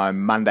finally got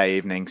home Monday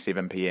evening,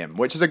 7 p.m.,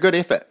 which is a good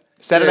effort.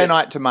 Saturday Good.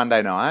 night to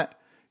Monday night,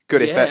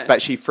 good Yeah. effort.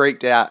 But she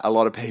freaked out a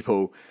lot of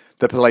people.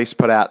 The police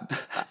put out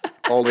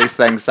all these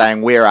things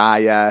saying, "Where are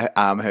you?"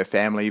 Her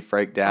family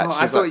freaked out. Oh, She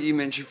I was thought like, you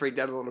meant she freaked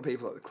out a lot of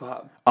people at the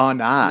club. oh,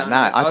 no. No,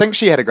 I I think was-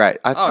 she had a great...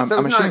 I'm So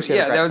assuming she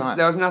had a great time.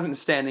 there was nothing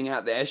standing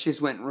out there. She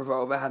just went and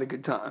Revolver, had a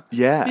good time.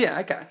 Yeah. Yeah,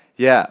 okay.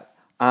 Yeah.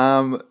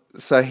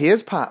 So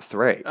here's part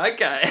 3.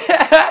 Okay.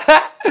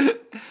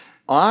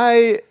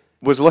 I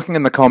was looking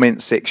in the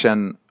comments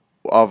section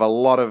of a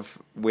lot of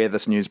where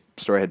this news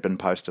story had been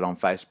posted on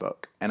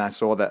Facebook, and I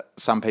saw that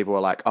some people were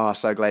like, "Oh,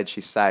 so glad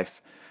she's safe."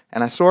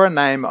 And I saw a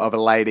name of a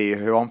lady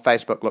who on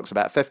Facebook looks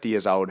about 50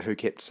 years old who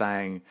kept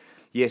saying,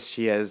 "Yes,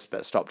 she is,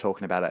 but stop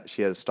talking about it.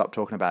 She is, stop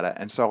talking about it."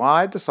 And so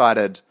I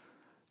decided,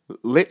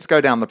 let's go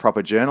down the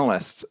proper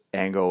journalist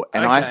angle,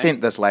 and I Okay.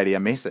 sent this lady a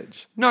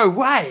message. No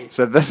way.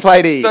 So this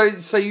lady,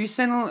 So you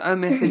sent a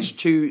message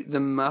to the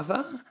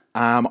mother?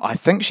 I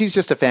think she's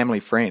just a family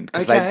friend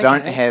because Okay, they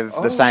don't okay. have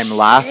Oh, the same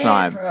last shit,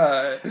 name.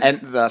 bro.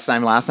 And the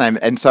same last name.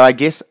 And so I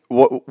guess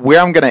where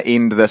I'm going to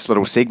end this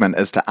little segment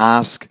is to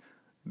ask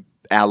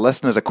our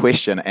listeners a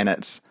question, and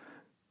it's,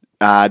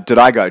 did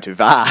I go too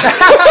far?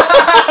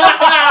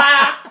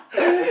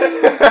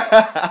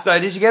 So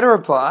did you get a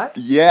reply?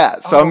 Yeah.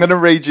 So I'm going to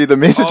read you the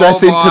message Oh I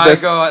sent to my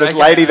this God, okay,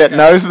 lady that okay.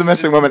 knows the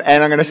missing woman, This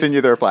and I'm going to is- send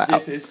you the reply.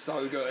 This is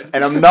so good.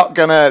 And I'm not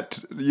going to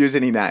use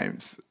any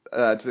names.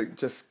 I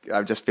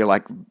just feel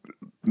like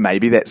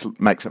maybe that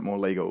makes it more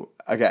legal.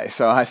 Okay,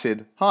 so I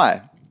said,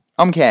 "Hi,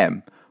 I'm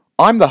Cam.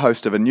 I'm the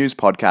host of a news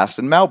podcast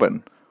in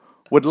Melbourne.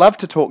 Would love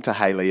to talk to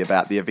Hayley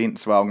about the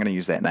events." Well, I'm going to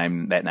use that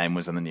name. That name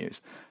was in the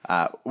news.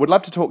 Would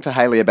love to talk to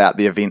Hayley about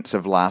the events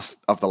of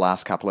the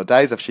last couple of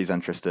days if she's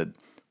interested.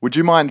 Would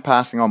you mind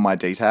passing on my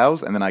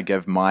details? And then I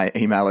give my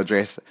email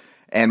address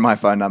and my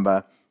phone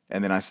number.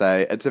 And then I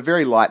say, it's a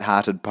very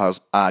light-hearted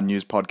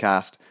news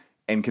podcast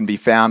and can be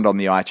found on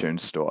the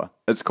iTunes store.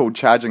 It's called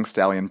Charging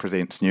Stallion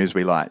Presents News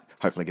We Like.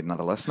 Hopefully get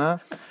another listener.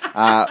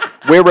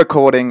 We're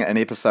recording an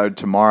episode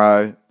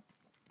tomorrow.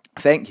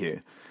 Thank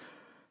you.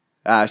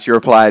 She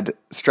replied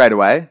straight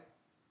away.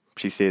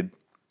 She said,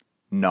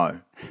 "No.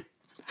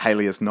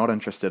 Hayley is not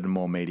interested in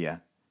more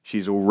media.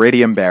 She's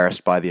already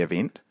embarrassed by the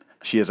event.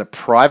 She is a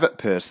private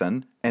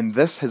person, and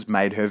this has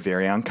made her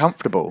very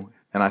uncomfortable."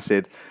 And I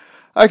said,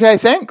 "Okay,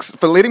 thanks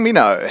for letting me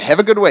know. Have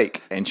a good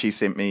week." And she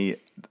sent me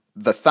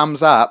the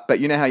thumbs up, but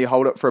you know how you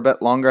hold it for a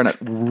bit longer and it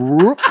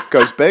whoop,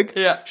 goes big?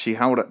 Yeah. She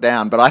held it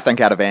down, but I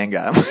think out of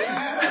anger.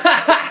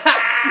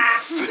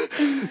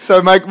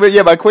 So my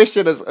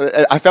question is,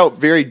 I felt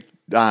very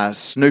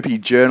Snoopy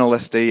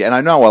journalisty, and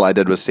I know all I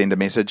did was send a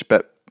message,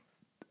 but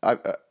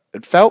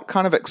it felt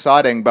kind of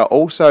exciting, but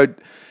also,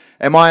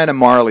 am I in a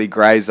morally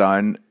grey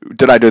zone?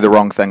 Did I do the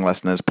wrong thing,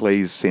 listeners?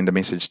 Please send a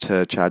message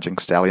to Charging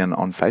Stallion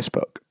on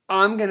Facebook.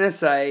 I'm going to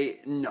say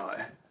no.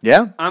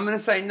 Yeah? I'm going to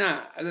say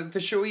no. For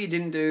sure you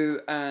didn't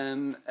do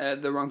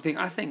the wrong thing.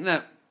 I think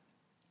that,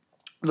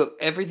 look,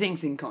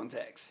 everything's in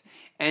context.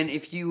 And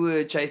if you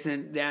were chasing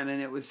it down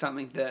and it was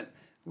something that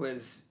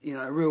was,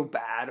 real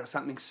bad or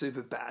something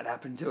super bad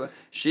happened to her,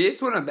 she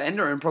just wouldn't have been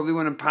her and probably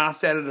wouldn't have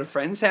passed out at a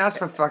friend's house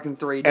for fucking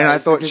 3 days. And I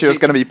thought because she was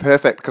going to be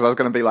perfect because I was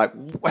going to be like,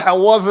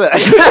 how was it?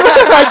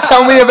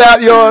 Tell me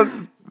about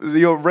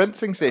your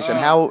rinsing session.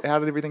 How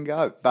did everything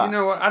go? But You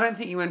know what? I don't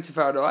think you went too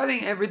far at all. I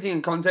think everything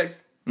in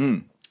context.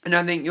 And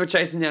I think you're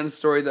chasing down a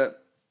story that,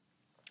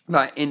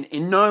 like,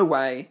 in no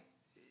way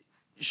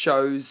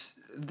shows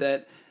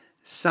that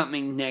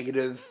something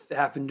negative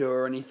happened to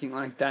her or anything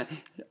like that.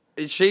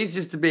 She's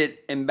just a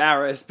bit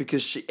embarrassed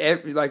because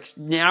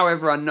now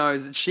everyone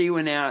knows that she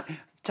went out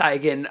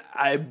taking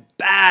a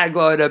bag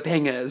load of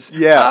pingers.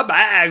 Yeah. A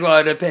bag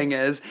load of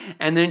pingers.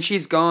 And then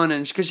she's gone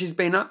and because she's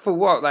been up for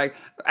what? Like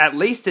at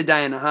least a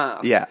day and a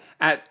half. Yeah.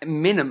 At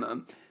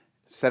minimum.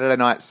 Saturday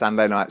night,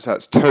 Sunday night, so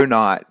it's 2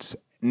 nights,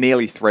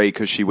 nearly 3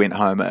 because she went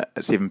home at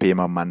 7 p.m.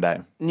 on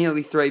Monday.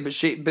 Nearly 3, but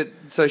she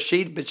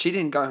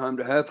didn't go home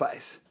to her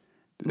place.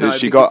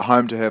 She got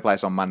home to her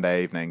place on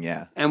Monday evening,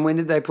 yeah. And when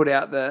did they put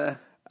out the?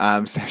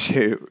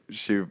 So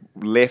she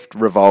left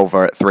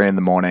Revolver at 3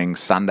 a.m,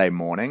 Sunday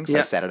morning, so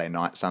Yep. Saturday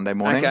night, Sunday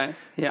morning. Okay,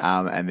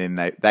 yeah. And then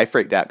they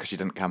freaked out because she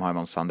didn't come home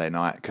on Sunday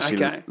night because she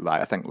Okay.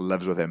 I think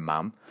lives with her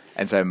mum,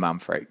 and so her mum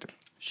freaked.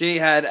 She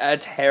had a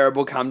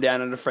terrible come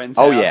down at a friend's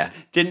Oh, house. yeah.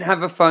 Didn't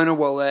have a phone or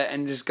wallet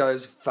and just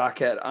goes, fuck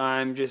it.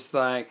 I'm just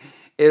like,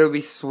 it'll be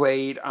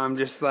sweet. I'm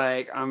just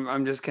like,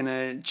 I'm just going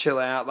to chill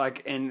out.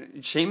 Like,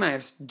 and she may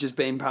have just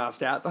been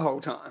passed out the whole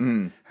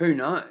time. Who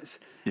knows?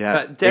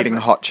 Yeah, But eating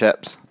hot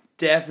chips.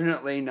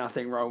 definitely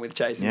nothing wrong with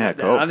chasing Yeah, that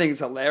down. cool. I think it's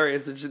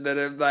hilarious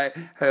that like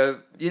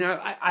her,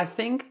 I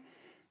think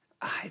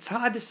it's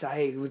hard to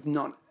say with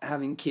not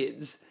having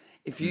kids.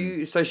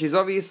 So she's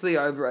obviously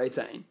over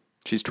 18.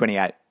 She's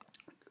 28.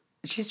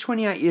 She's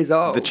 28 years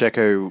old. The chick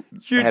who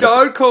You had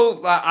don't call.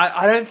 Like,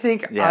 I don't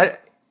think. Yeah.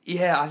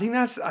 I think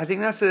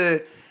that's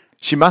a.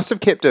 she must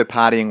have kept her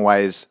partying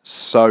ways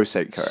so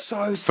secret.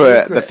 So For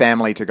secret. the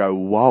family to go,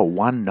 whoa,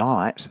 one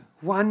night.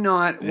 One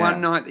night Yeah.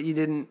 that you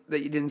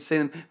didn't see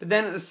them. But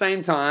then at the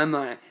same time,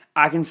 like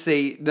I can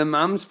see the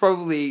mum's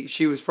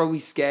she was probably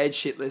scared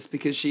shitless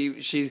because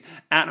she's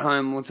at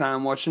home all the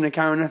time watching a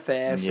current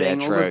affair,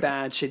 seeing all the true.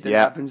 bad shit that Yep.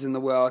 happens in the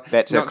world.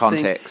 That's her Not seeing-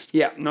 context.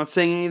 not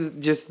seeing any,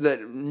 just that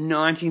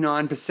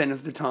 99%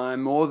 of the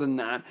time, more than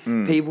that,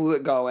 Mm. people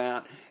that go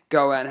out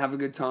and have a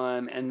good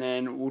time, and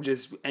then will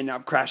just end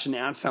up crashing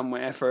out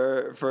somewhere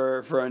for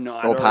a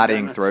night Or a partying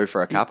dinner. through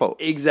for a couple.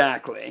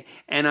 Exactly,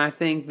 and I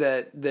think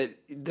that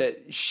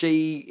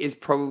she's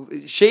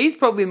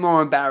probably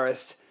more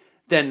embarrassed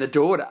than the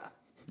daughter.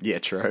 Yeah,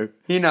 true.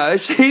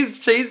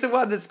 She's the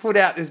one that's put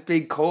out this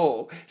big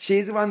call.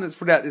 She's the one that's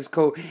put out this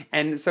call,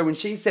 and so when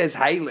she says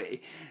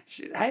Haley.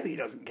 Haley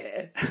doesn't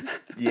care.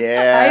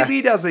 Yeah.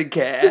 Haley doesn't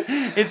care.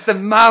 It's the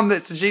mum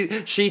that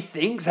she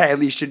thinks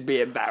Haley should be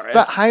embarrassed.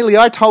 But Haley,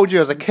 I told you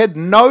as a kid,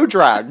 no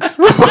drugs.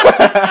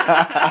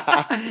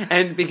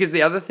 And because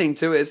the other thing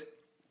too is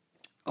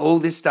all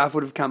this stuff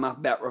would have come up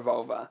about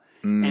Revolver.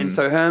 And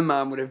so her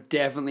mum would have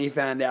definitely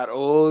found out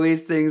all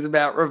these things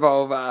about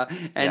Revolver.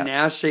 And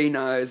now she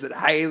knows that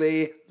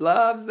Haley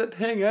loves the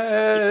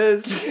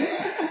pingers.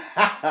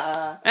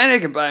 And who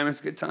can blame her?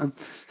 It's a good time.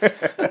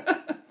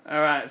 All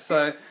right,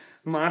 so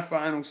my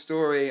final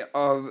story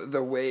of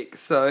the week.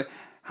 So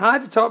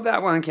hard to top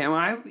that one,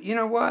 Cam. You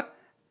know what?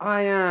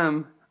 I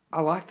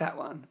like that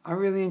one. I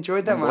really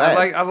enjoyed that one.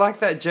 glad. I like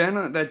that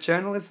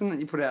journalism that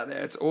you put out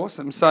there. It's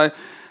awesome. So,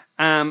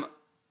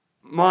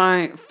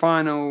 my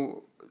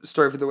final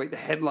story for the week. The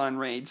headline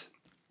reads: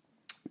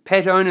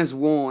 Pet owners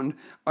warn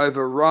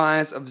over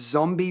rise of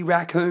zombie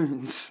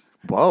raccoons.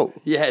 Whoa.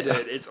 Yeah,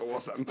 dude, it's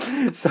awesome.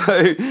 So,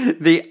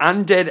 the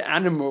undead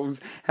animals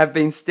have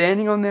been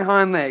standing on their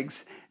hind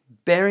legs,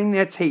 baring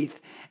their teeth,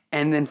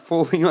 and then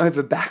falling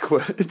over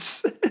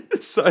backwards.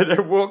 So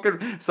they're walking.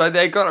 So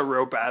they got a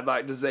real bad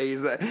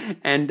disease,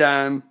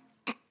 and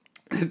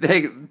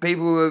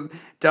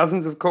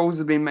dozens of calls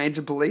have been made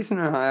to police in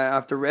Ohio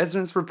after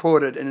residents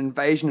reported an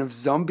invasion of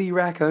zombie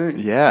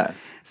raccoons. Yeah.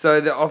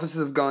 So the officers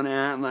have gone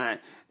out and like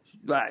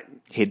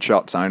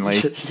Headshots only.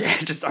 yeah,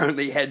 just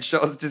only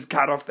headshots, just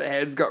cut off the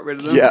heads, got rid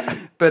of them. Yeah.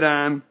 But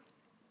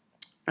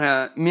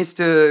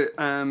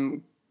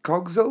Mr.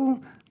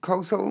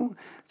 Cogsall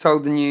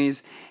told the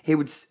news he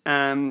would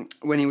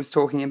when he was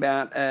talking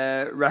about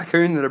a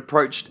raccoon that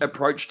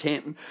approached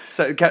him.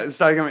 So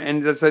started coming,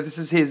 and so this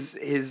is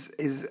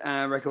his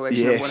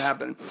recollection of what Yes.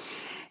 happened.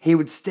 He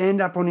would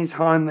stand up on his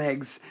hind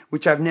legs,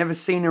 which I've never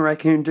seen a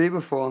raccoon do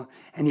before,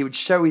 and he would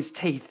show his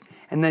teeth.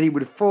 And then he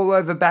would fall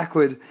over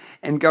backward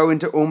and go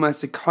into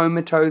almost a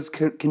comatose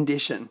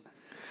condition.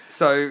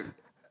 So,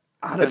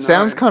 I don't know. It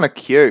sounds kind of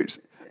cute.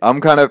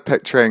 I'm kind of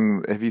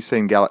picturing, have you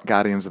seen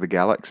Guardians of the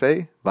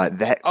Galaxy? Like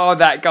that. Oh,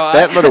 that guy.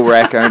 That little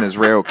raccoon is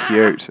real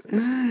cute.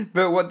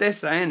 But what they're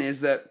saying is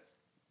that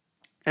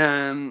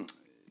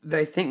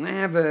they think they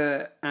have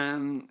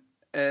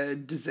a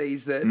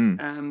disease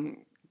that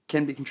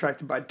can be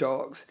contracted by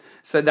dogs.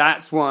 So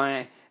that's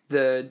why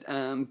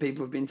the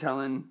people have been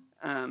telling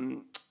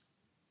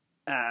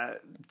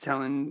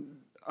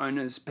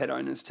pet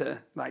owners to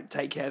like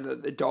take care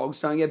that the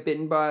dogs don't get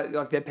bitten by,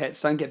 like their pets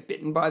don't get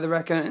bitten by the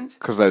raccoons.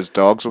 Because those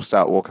dogs will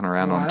start walking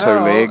around on two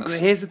Well, legs.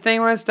 Here's the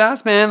thing where it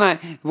starts, man.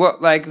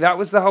 Like that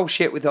was the whole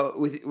shit with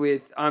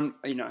I'm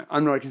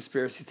not a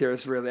conspiracy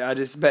theorist really.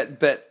 That's They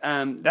what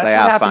are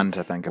happened. fun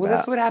to think Well, about.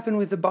 that's what happened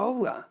with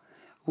Ebola,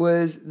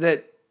 was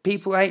that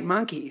people ate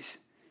monkeys,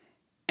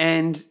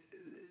 and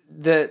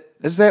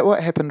Is that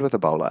what happened with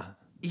Ebola?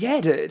 yeah,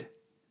 dude.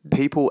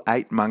 People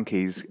ate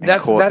monkeys and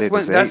That's caught their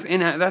when disease.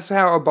 that's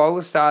how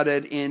Ebola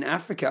started in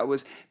Africa.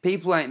 Was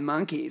people ate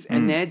monkeys,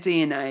 and their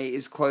DNA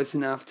is close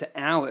enough to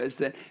ours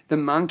that the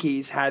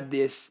monkeys had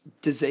this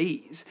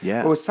disease,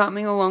 Yeah. or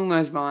something along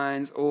those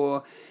lines,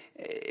 or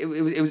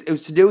it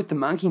was to do with the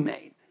monkey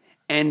meat,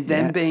 and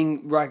them Yeah.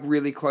 being like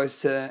really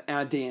close to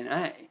our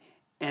DNA,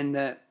 and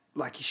that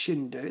like you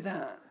shouldn't do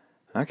that.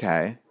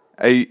 Okay.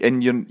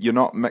 And you're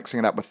not mixing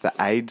it up with the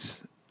AIDS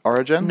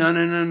origin?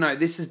 No.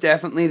 This is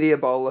definitely the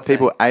Ebola thing.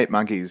 People ate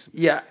monkeys.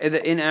 Yeah,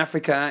 in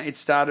Africa, it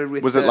started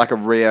with. Was it like a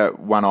rare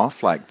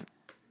one-off? Like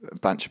a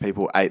bunch of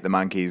people ate the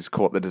monkeys,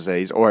 caught the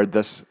disease, or had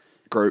this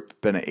group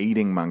been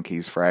eating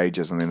monkeys for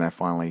ages and then they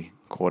finally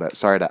caught it?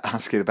 Sorry to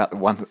ask you about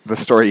the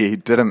story you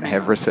didn't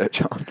have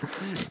research on.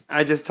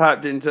 I just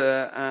typed into.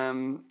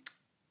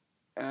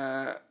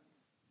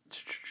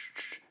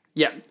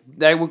 Yeah,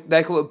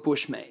 they call it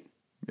bushmeat.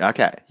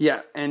 Okay.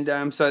 Yeah,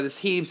 and so there's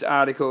heaps of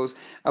articles.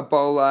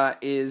 Ebola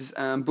is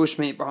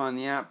bushmeat behind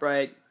the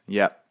outbreak.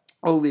 Yep.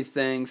 All these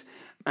things,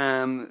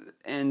 and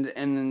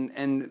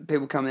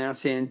people coming out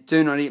saying,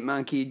 "Do not eat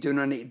monkey, do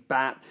not eat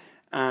bat."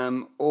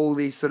 All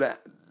these sort of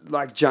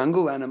like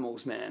jungle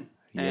animals, man.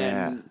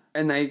 Yeah.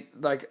 And they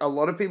like a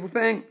lot of people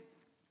think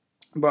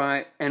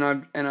I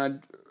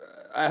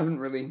haven't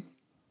really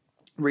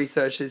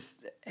researched this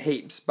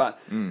heaps, but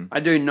I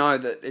do know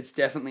that it's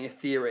definitely a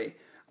theory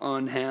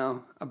on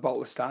how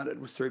Ebola started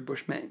was through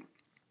bushmeat.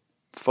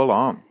 Full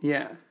on.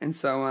 Yeah, and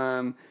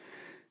so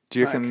Do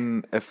you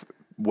reckon if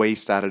we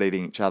started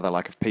eating each other,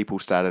 like if people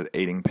started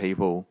eating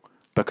people,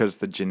 because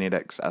the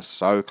genetics are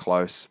so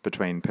close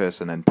between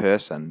person and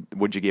person,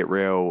 would you get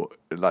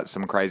like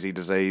some crazy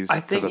disease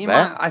because of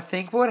that? I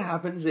think what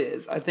happens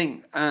is I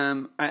think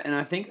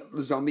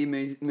zombie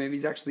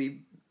movies actually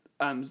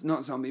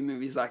not zombie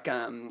movies like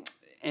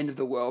end of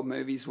the world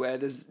movies where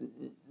there's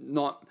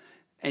not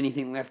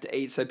anything left to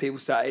eat, so people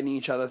start eating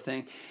each other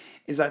thing,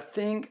 is I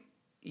think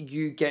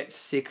you get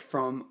sick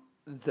from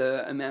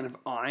the amount of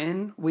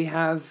iron we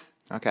have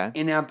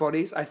in our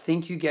bodies. I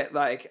think you get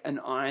like an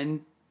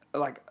iron,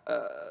 like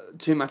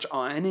too much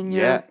iron in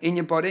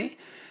your body.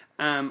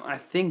 I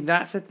think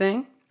that's a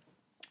thing.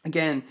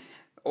 Again,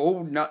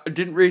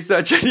 didn't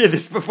research any of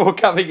this before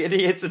coming in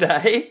here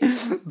today,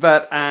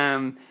 but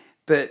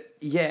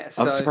yeah.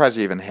 So, I'm surprised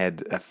you even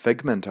had a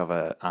figment of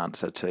an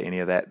answer to any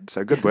of that.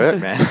 So good work,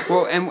 man.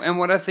 Well, and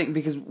what I think,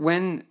 because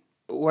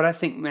what I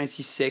think makes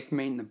you sick from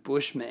eating the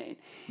bushmeat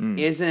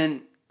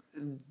isn't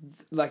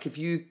like if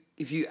you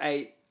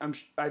ate.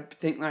 I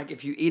think like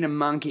if you eat a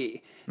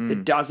monkey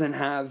that doesn't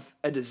have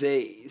a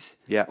disease,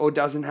 or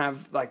doesn't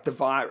have like the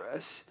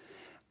virus,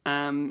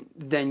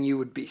 then you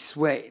would be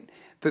sweet.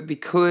 But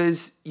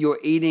because you're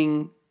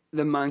eating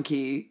the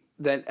monkey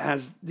that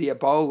has the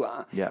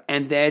Ebola,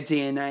 and their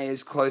DNA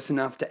is close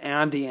enough to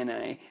our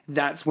DNA,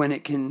 that's when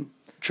it can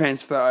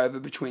transfer over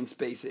between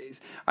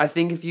species. I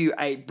think if you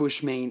ate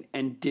bushmeat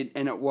and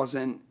it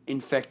wasn't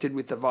infected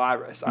with the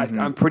virus,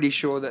 I'm pretty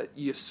sure that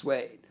you're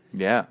sweet.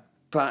 Yeah.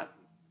 But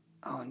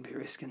I wouldn't be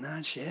risking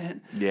that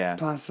shit. Yeah.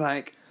 Plus,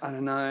 like, I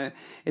don't know,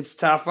 it's a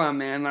tough one,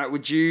 man. Like,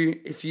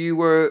 if you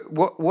were,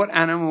 what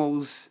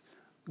animals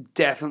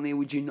definitely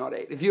would you not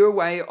eat? If you were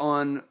away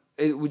on,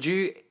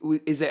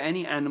 is there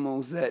any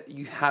animals that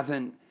you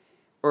haven't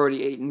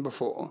already eaten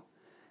before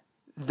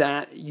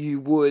that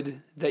you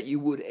would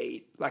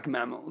eat, like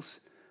mammals?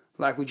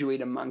 Like, would you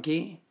eat a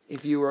monkey?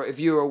 If you were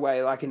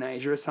away, like in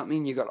Asia or something,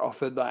 and you got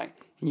offered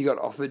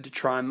to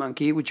try a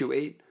monkey, would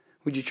you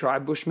try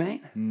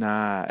bushmeat?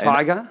 Nah.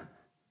 Tiger?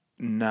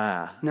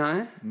 Nah.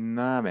 No?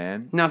 Nah,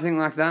 man. Nothing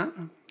like that?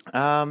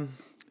 So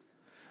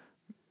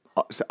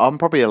I'm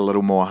probably a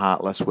little more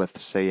heartless with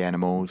sea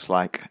animals.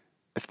 Like,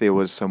 if there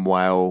was some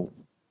whale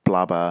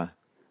blubber,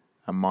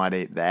 I might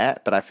eat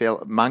that. But I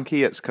feel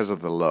monkey, it's because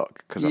of the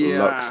look, because it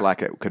looks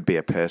like it could be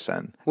a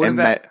person. What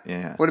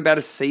What about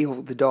a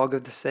seahawk, the dog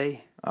of the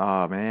sea?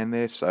 Oh man,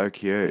 they're so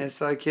cute. They're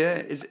so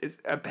cute. Is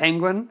a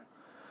penguin?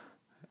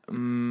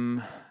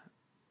 They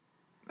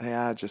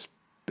are just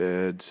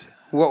birds.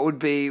 What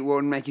would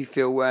make you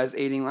feel worse,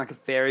 eating like a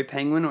fairy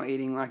penguin or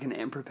eating like an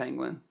emperor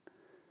penguin?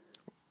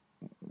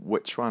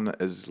 Which one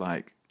is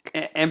like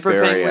Emperor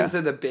fairer? penguins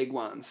are the big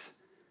ones.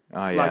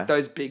 Oh yeah. Like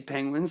those big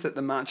penguins that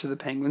the March of the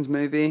Penguins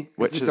movie.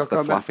 Which is the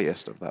doco about.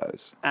 fluffiest of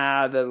those?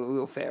 The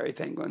little fairy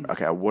penguin.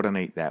 Okay, I wouldn't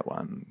eat that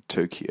one.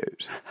 Too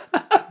cute.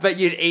 But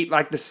you'd eat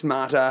like the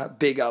smarter,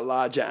 bigger,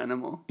 larger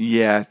animal.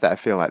 Yeah, I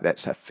feel like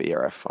that's a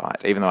fairer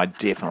fight, even though I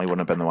definitely wouldn't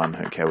have been the one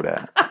who killed it.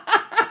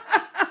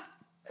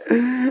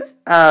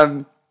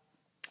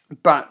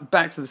 But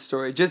back to the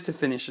story, just to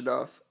finish it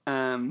off.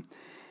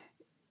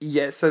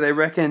 So they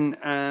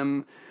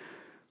reckon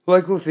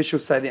local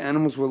officials say the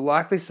animals were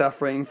likely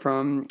suffering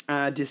from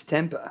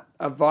distemper,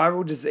 a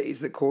viral disease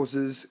that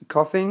causes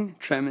coughing,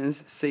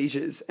 tremors,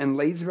 seizures, and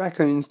leads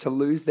raccoons to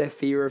lose their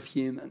fear of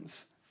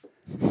humans.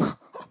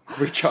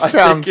 Which I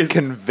Sounds think is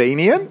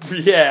convenient.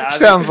 yeah. I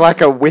Sounds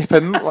like a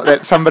weapon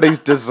that somebody's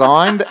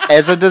designed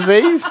as a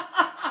disease.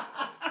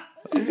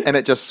 And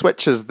it just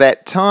switches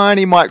that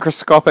tiny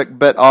microscopic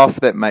bit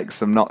off that makes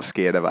them not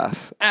scared of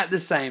us. At the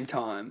same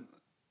time,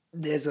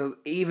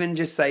 even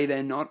just say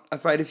they're not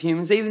afraid of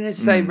humans, even if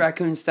say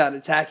raccoons start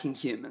attacking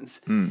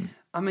humans.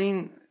 I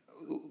mean,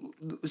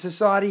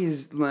 society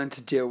has learned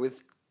to deal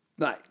with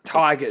like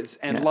tigers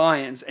and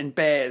lions and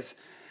bears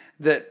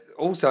that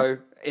also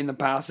in the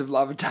past have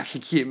loved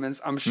attacking humans.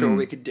 I'm sure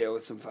we could deal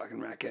with some fucking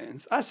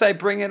raccoons. I say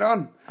bring it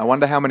on. I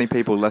wonder how many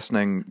people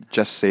listening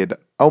just said,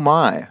 "Oh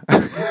my,"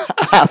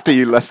 after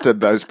you listed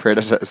those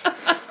predators.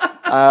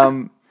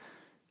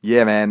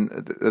 Yeah,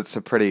 man, it's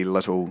a pretty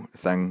little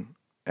thing.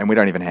 And we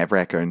don't even have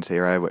raccoons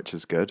here, which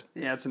is good.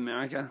 Yeah, it's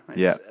America.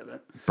 They Yeah. deserve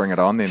it. Bring it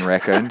on then,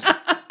 raccoons.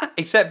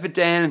 Except for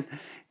Dan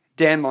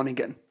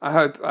Lonigan. I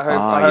hope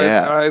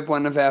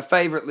one of our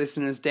favourite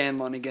listeners, Dan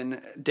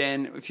Lonigan.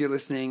 Dan, if you're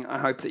listening, I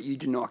hope that you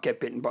do not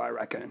get bitten by a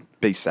raccoon.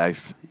 Be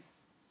safe.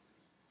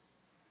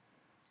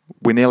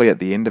 We're nearly at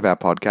the end of our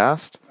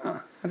podcast.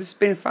 This has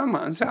been a fun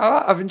one. So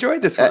I've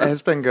enjoyed this It one.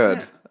 has been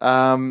good.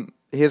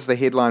 Here's the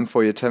headline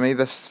for you, Timmy.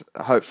 This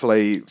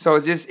hopefully So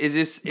is this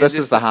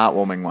is the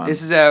heartwarming one.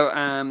 This is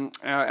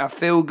our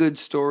feel good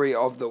story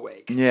of the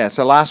week. Yeah,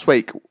 so last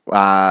week,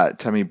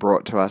 Timmy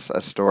brought to us a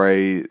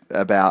story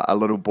about a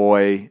little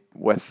boy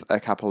with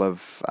a couple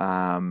of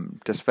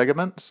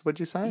disfigurements, would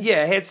you say?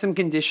 Yeah, he had some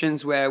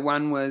conditions where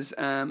one was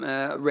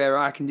a rare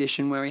eye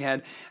condition where he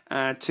had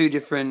two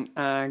different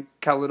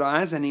coloured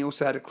eyes, and he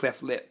also had a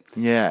cleft lip.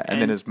 Yeah, and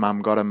then his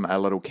mum got him a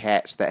little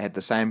cat that had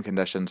the same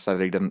condition so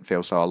that he didn't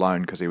feel so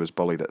alone because he was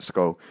bullied at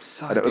school.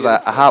 So but it was a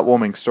beautiful.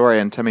 heartwarming story,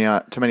 and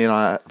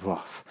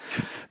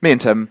me and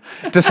Tim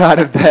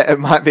decided that it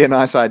might be a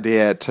nice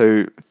idea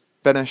to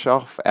finish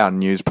off our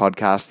news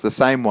podcast the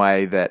same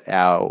way that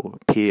our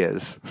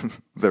peers,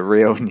 the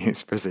real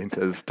news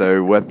presenters,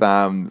 do with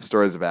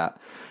stories about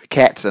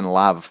cats and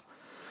love.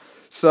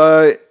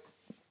 So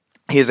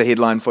here's a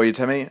headline for you,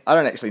 Timmy. I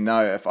don't actually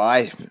know if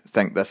I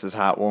think this is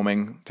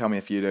heartwarming. Tell me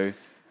if you do.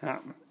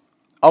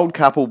 Old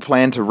couple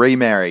plan to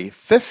remarry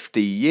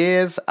 50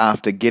 years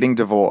after getting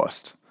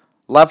divorced.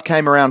 Love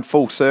came around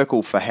full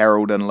circle for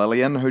Harold and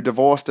Lillian, who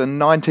divorced in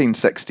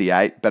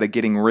 1968 but are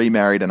getting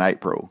remarried in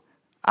April.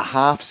 A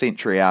half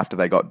century after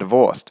they got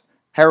divorced,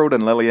 Harold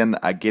and Lillian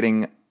are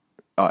giving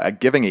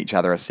each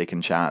other a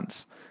second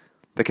chance.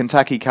 The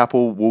Kentucky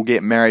couple will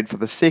get married for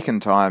the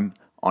second time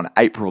on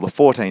April the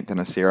 14th in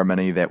a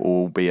ceremony that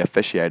will be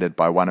officiated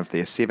by one of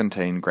their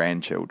 17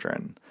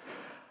 grandchildren.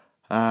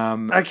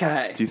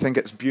 Okay. Do you think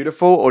it's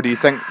beautiful, or do you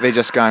think they're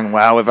just going,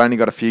 wow, we've only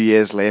got a few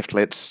years left,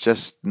 let's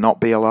just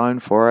not be alone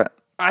for it?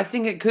 I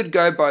think it could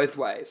go both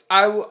ways.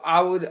 I'm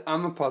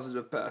a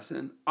positive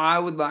person. I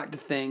would like to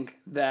think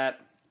that,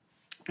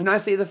 when I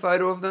see the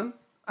photo of them,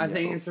 I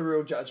think it's a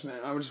real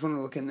judgment. I just want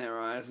to look in their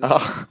eyes.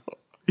 Oh,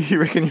 you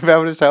reckon you'll be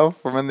able to tell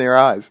from in their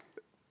eyes?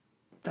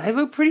 They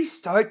look pretty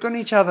stoked on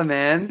each other,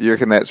 man. You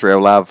reckon that's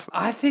real love?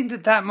 I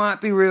think that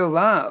might be real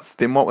love.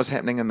 Then what was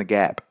happening in the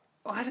gap?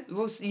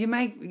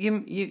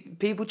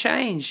 People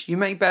change. You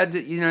make bad.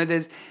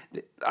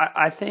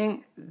 I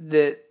think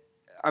that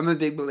I'm a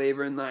big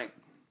believer in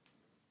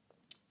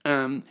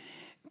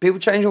people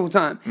change all the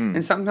time,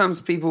 and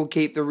sometimes people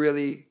keep the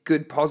really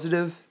good,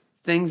 positive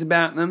things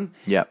about them.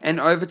 Yep. And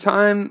over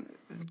time,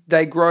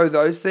 they grow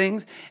those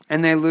things,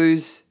 and they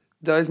lose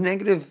those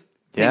negative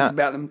things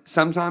about them.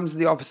 Sometimes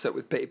the opposite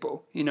with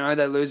people.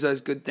 They lose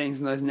those good things,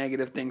 and those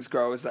negative things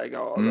grow as they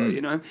go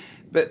older.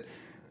 But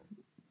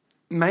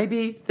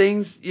maybe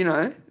things,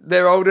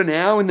 they're older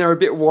now and they're a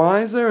bit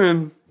wiser,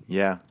 and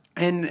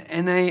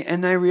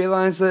they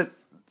realize that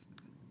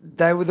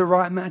they were the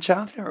right match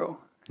after all.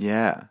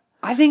 Yeah.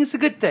 I think it's a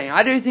good thing.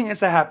 I do think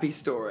it's a happy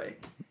story.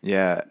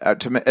 Yeah.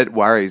 To me, it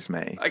worries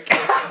me. Okay,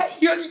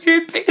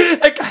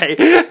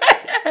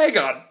 hang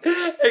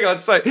on.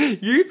 So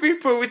you've been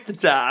put with the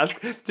task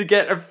to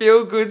get a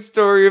feel-good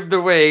story of the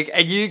week,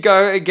 and you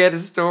go and get a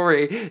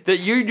story that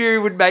you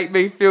knew would make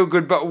me feel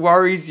good but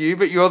worries you,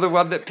 but you're the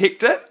one that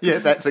picked it? Yeah,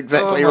 that's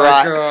exactly Oh my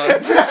right.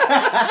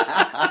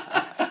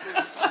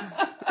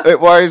 God.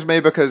 It worries me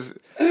because,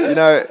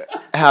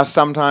 how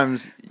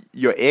sometimes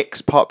your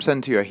ex pops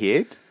into your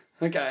head?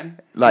 Okay.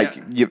 Like,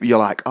 Yeah. you're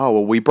like, oh,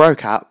 well, we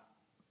broke up.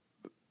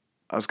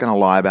 I was going to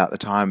lie about the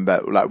time,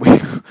 but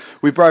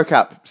we broke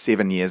up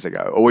 7 years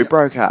ago, or we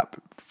broke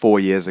up 4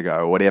 years ago,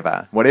 or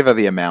whatever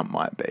the amount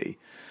might be.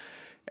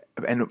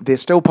 And they're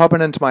still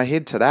popping into my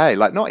head today.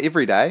 Like, not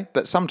every day,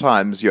 but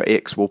sometimes your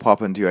ex will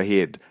pop into your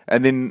head.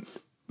 And then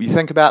you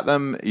think about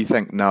them, you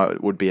think, no,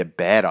 it would be a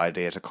bad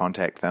idea to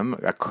contact them,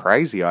 a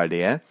crazy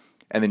idea.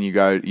 And then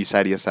you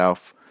say to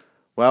yourself,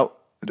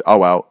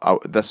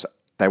 this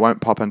they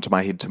won't pop into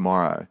my head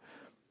tomorrow.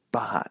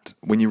 But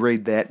when you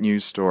read that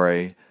news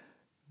story,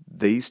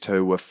 these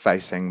two were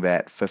facing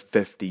that for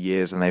 50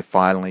 years and they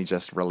finally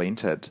just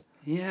relented.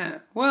 Yeah.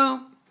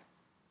 Well,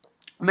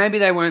 maybe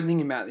they weren't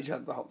thinking about each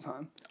other the whole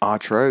time. Oh,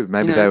 true.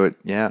 Maybe You know, they would,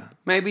 yeah.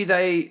 Maybe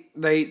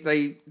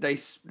they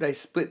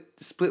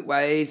split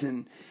ways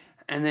and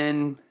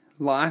then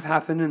life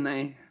happened and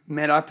they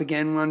met up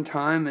again one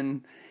time.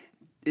 And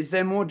is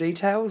there more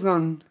details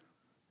on?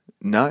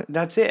 No.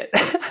 That's it.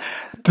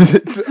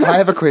 I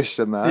have a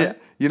question though. Yeah.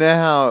 You know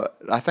how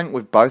I think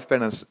we've both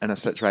been in a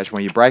situation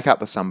where you break up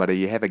with somebody,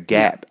 you have a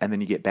gap, and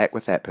then you get back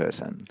with that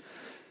person.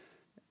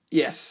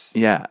 Yes.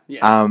 Yeah.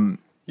 Yes.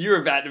 You were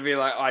about to be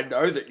like, I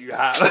know that you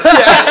have.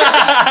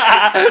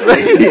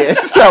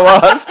 Yes, I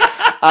was.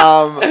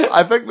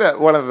 I think that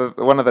one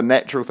of the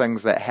natural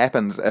things that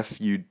happens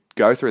if you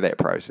go through that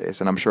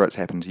process, and I'm sure it's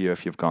happened to you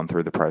if you've gone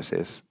through the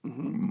process,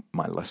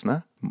 my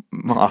listener.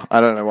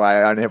 I don't know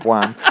why I only have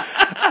one.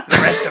 The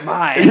rest of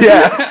mine.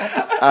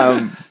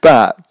 Yeah.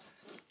 But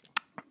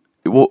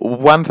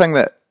one thing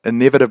that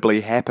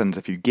inevitably happens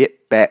if you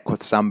get back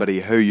with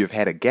somebody who you've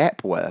had a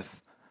gap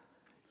with,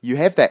 you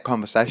have that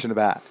conversation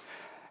about,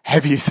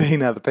 have you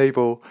seen other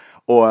people?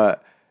 Or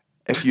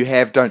if you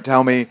have, don't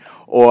tell me.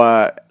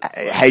 Or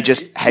hey,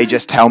 just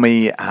tell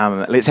me.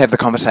 Let's have the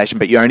conversation,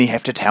 but you only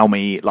have to tell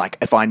me like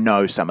if I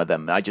know some of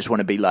them. I just want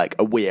to be like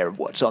aware of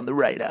what's on the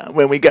radar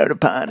when we go to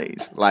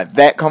parties. Like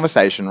that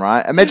conversation,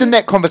 right? Imagine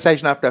that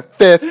conversation after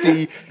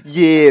 50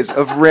 years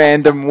of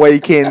random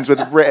weekends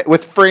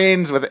with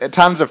friends, with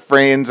tons of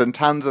friends and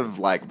tons of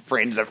like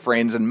friends of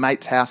friends and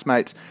mates,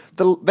 housemates.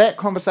 That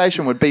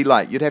conversation would be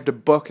like you'd have to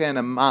book in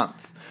a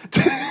month.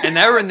 And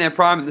they were in their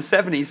prime in the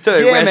 70s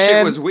too, Yeah, where man.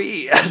 shit was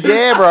weird.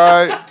 Yeah,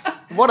 bro.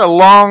 What a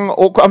long.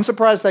 I'm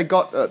surprised they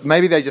got.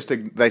 Maybe they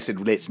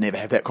said let's never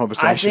have that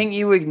conversation. I think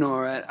you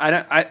ignore it.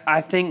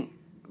 I think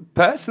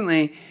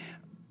personally,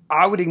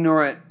 I would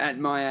ignore it at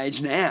my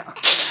age now.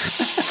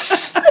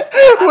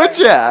 Would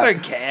you? I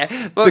don't care.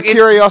 Look, The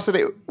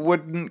curiosity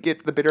wouldn't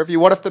get the better of you.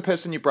 What if the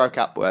person you broke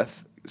up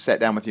with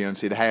sat down with you and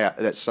said, "Hey,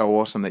 that's so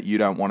awesome that you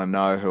don't want to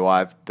know who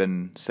I've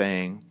been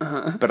seeing,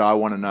 but I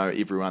want to know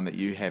everyone that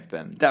you have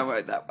been." don't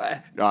work that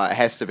way. It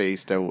has to be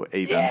still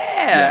even.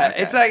 Yeah,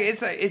 okay.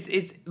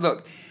 it's.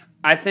 Look,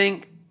 I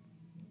think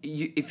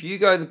if you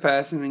go to the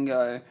person and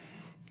go,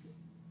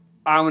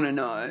 I want to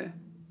know,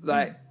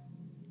 like,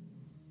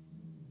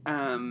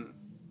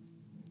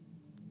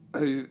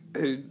 who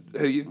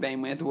you've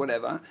been with or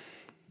whatever.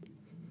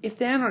 If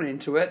they're not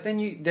into it, then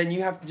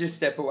you have to just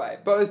step away.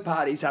 Both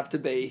parties have to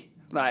be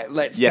like,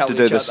 let's. You have tell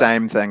to do each the other.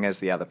 same thing as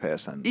the other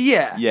person.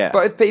 Yeah, Yeah.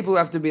 Both people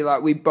have to be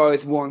like, we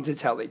both want to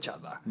tell each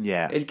other.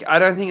 Yeah. I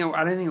don't think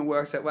it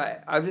works that way.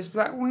 I'd just be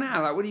like, well,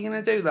 now, like, what are you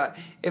gonna do? Like,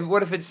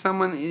 what if it's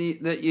someone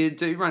that you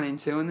do run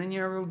into, and then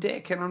you're a real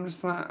dick, and I'm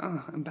just like,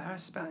 oh,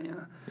 embarrassed about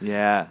you.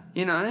 Yeah.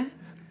 You know.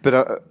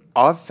 But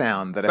I've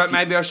found that. But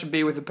maybe I should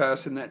be with a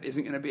person that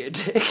isn't going to be a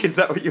dick. Is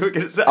that what you were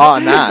going to say? Oh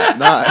no.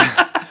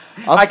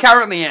 I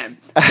currently am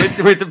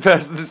with the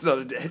person that's not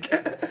a dick.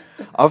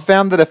 I've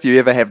found that if you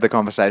ever have the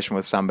conversation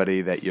with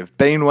somebody that you've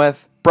been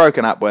with,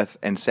 broken up with,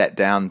 and sat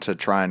down to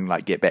try and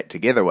like get back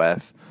together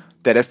with,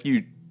 that if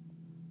you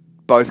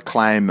both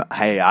claim,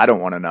 "Hey, I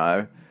don't want to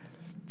know,"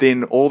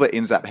 then all that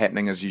ends up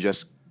happening is you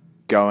just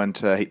go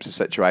into heaps of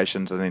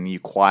situations and then you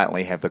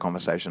quietly have the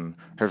conversation.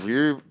 Have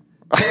you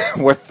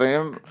with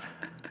them?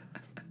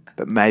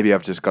 But maybe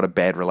I've just got a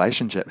bad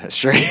relationship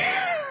history.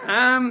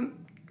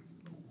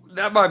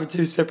 That might be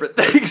two separate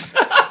things.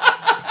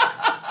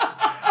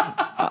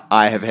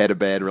 I have had a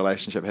bad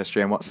relationship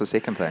history, and what's the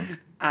second thing?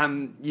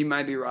 You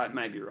may be right,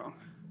 may be wrong.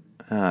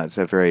 It's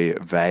a very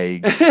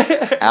vague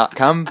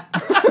outcome.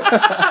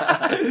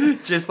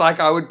 Just like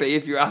I would be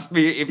if you asked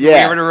me if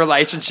Yeah. we were in a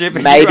relationship.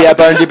 and Maybe you I were-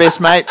 boned your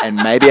best mate, and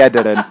maybe I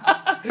didn't.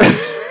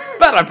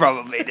 But I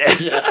probably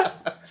did.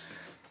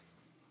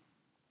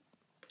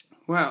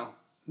 Well,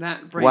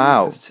 that brings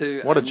Wow. us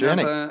to What a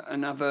journey.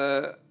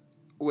 another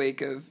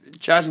week of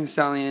Charging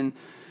Stallion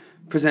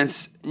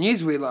presents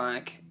News We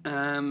Like.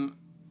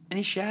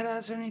 Any shout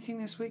outs or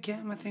anything this week,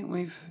 Cam? I think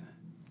we've...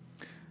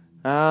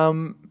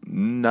 No,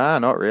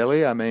 not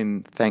really. I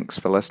mean, thanks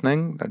for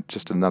listening.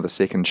 Just another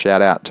second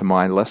shout out to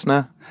my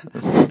listener.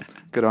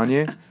 Good on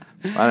you.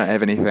 I don't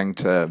have anything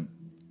to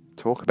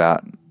talk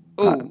about.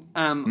 Oh,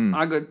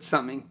 I got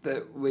something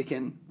that we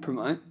can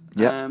promote.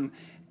 Yep.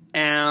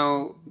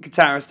 Our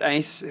guitarist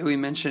Ace, who we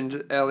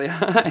mentioned earlier.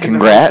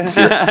 Congrats.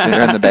 You're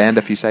in the band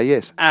if you say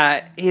yes.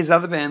 His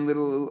other band,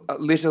 Little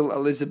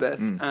Elizabeth,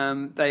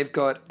 they've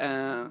got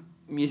a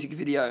music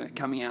video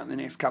coming out in the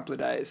next couple of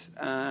days.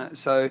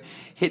 So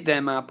hit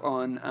them up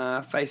on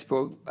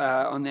Facebook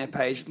on their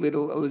page,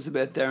 Little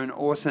Elizabeth. They're an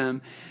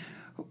awesome,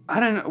 I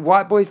don't know,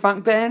 white boy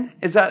funk band?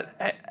 Is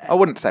that... I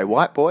wouldn't say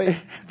white boy.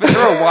 But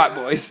they're all white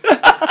boys.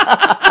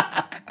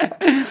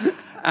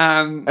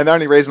 And the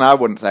only reason I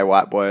wouldn't say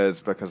white boy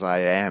is because I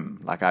am.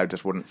 Like, I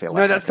just wouldn't feel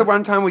like No, that's the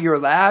one time where you're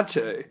allowed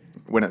to.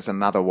 when it's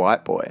another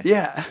white boy.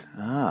 Yeah.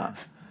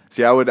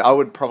 See, I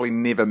would probably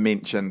never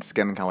mention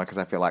skin color because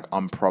I feel like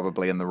I'm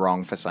probably in the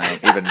wrong for saying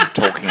even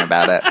talking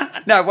about it.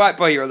 No, white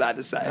boy, you're allowed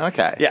to say.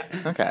 Okay. Yeah.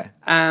 Okay.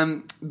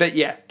 But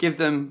yeah, give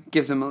them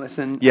a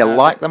listen. Yeah,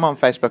 like them on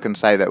Facebook and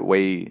say that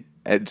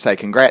say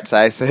congrats,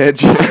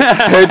 Serge.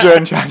 Heard you're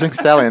in Charging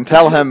Stallion.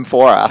 Tell him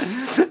for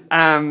us.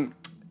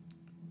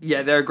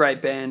 Yeah, they're a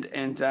great band,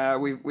 and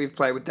we've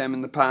played with them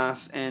in the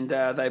past, and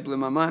they blew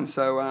my mind.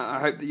 So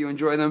I hope that you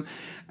enjoy them.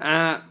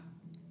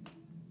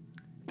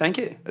 Thank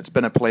you. It's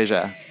been a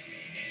pleasure.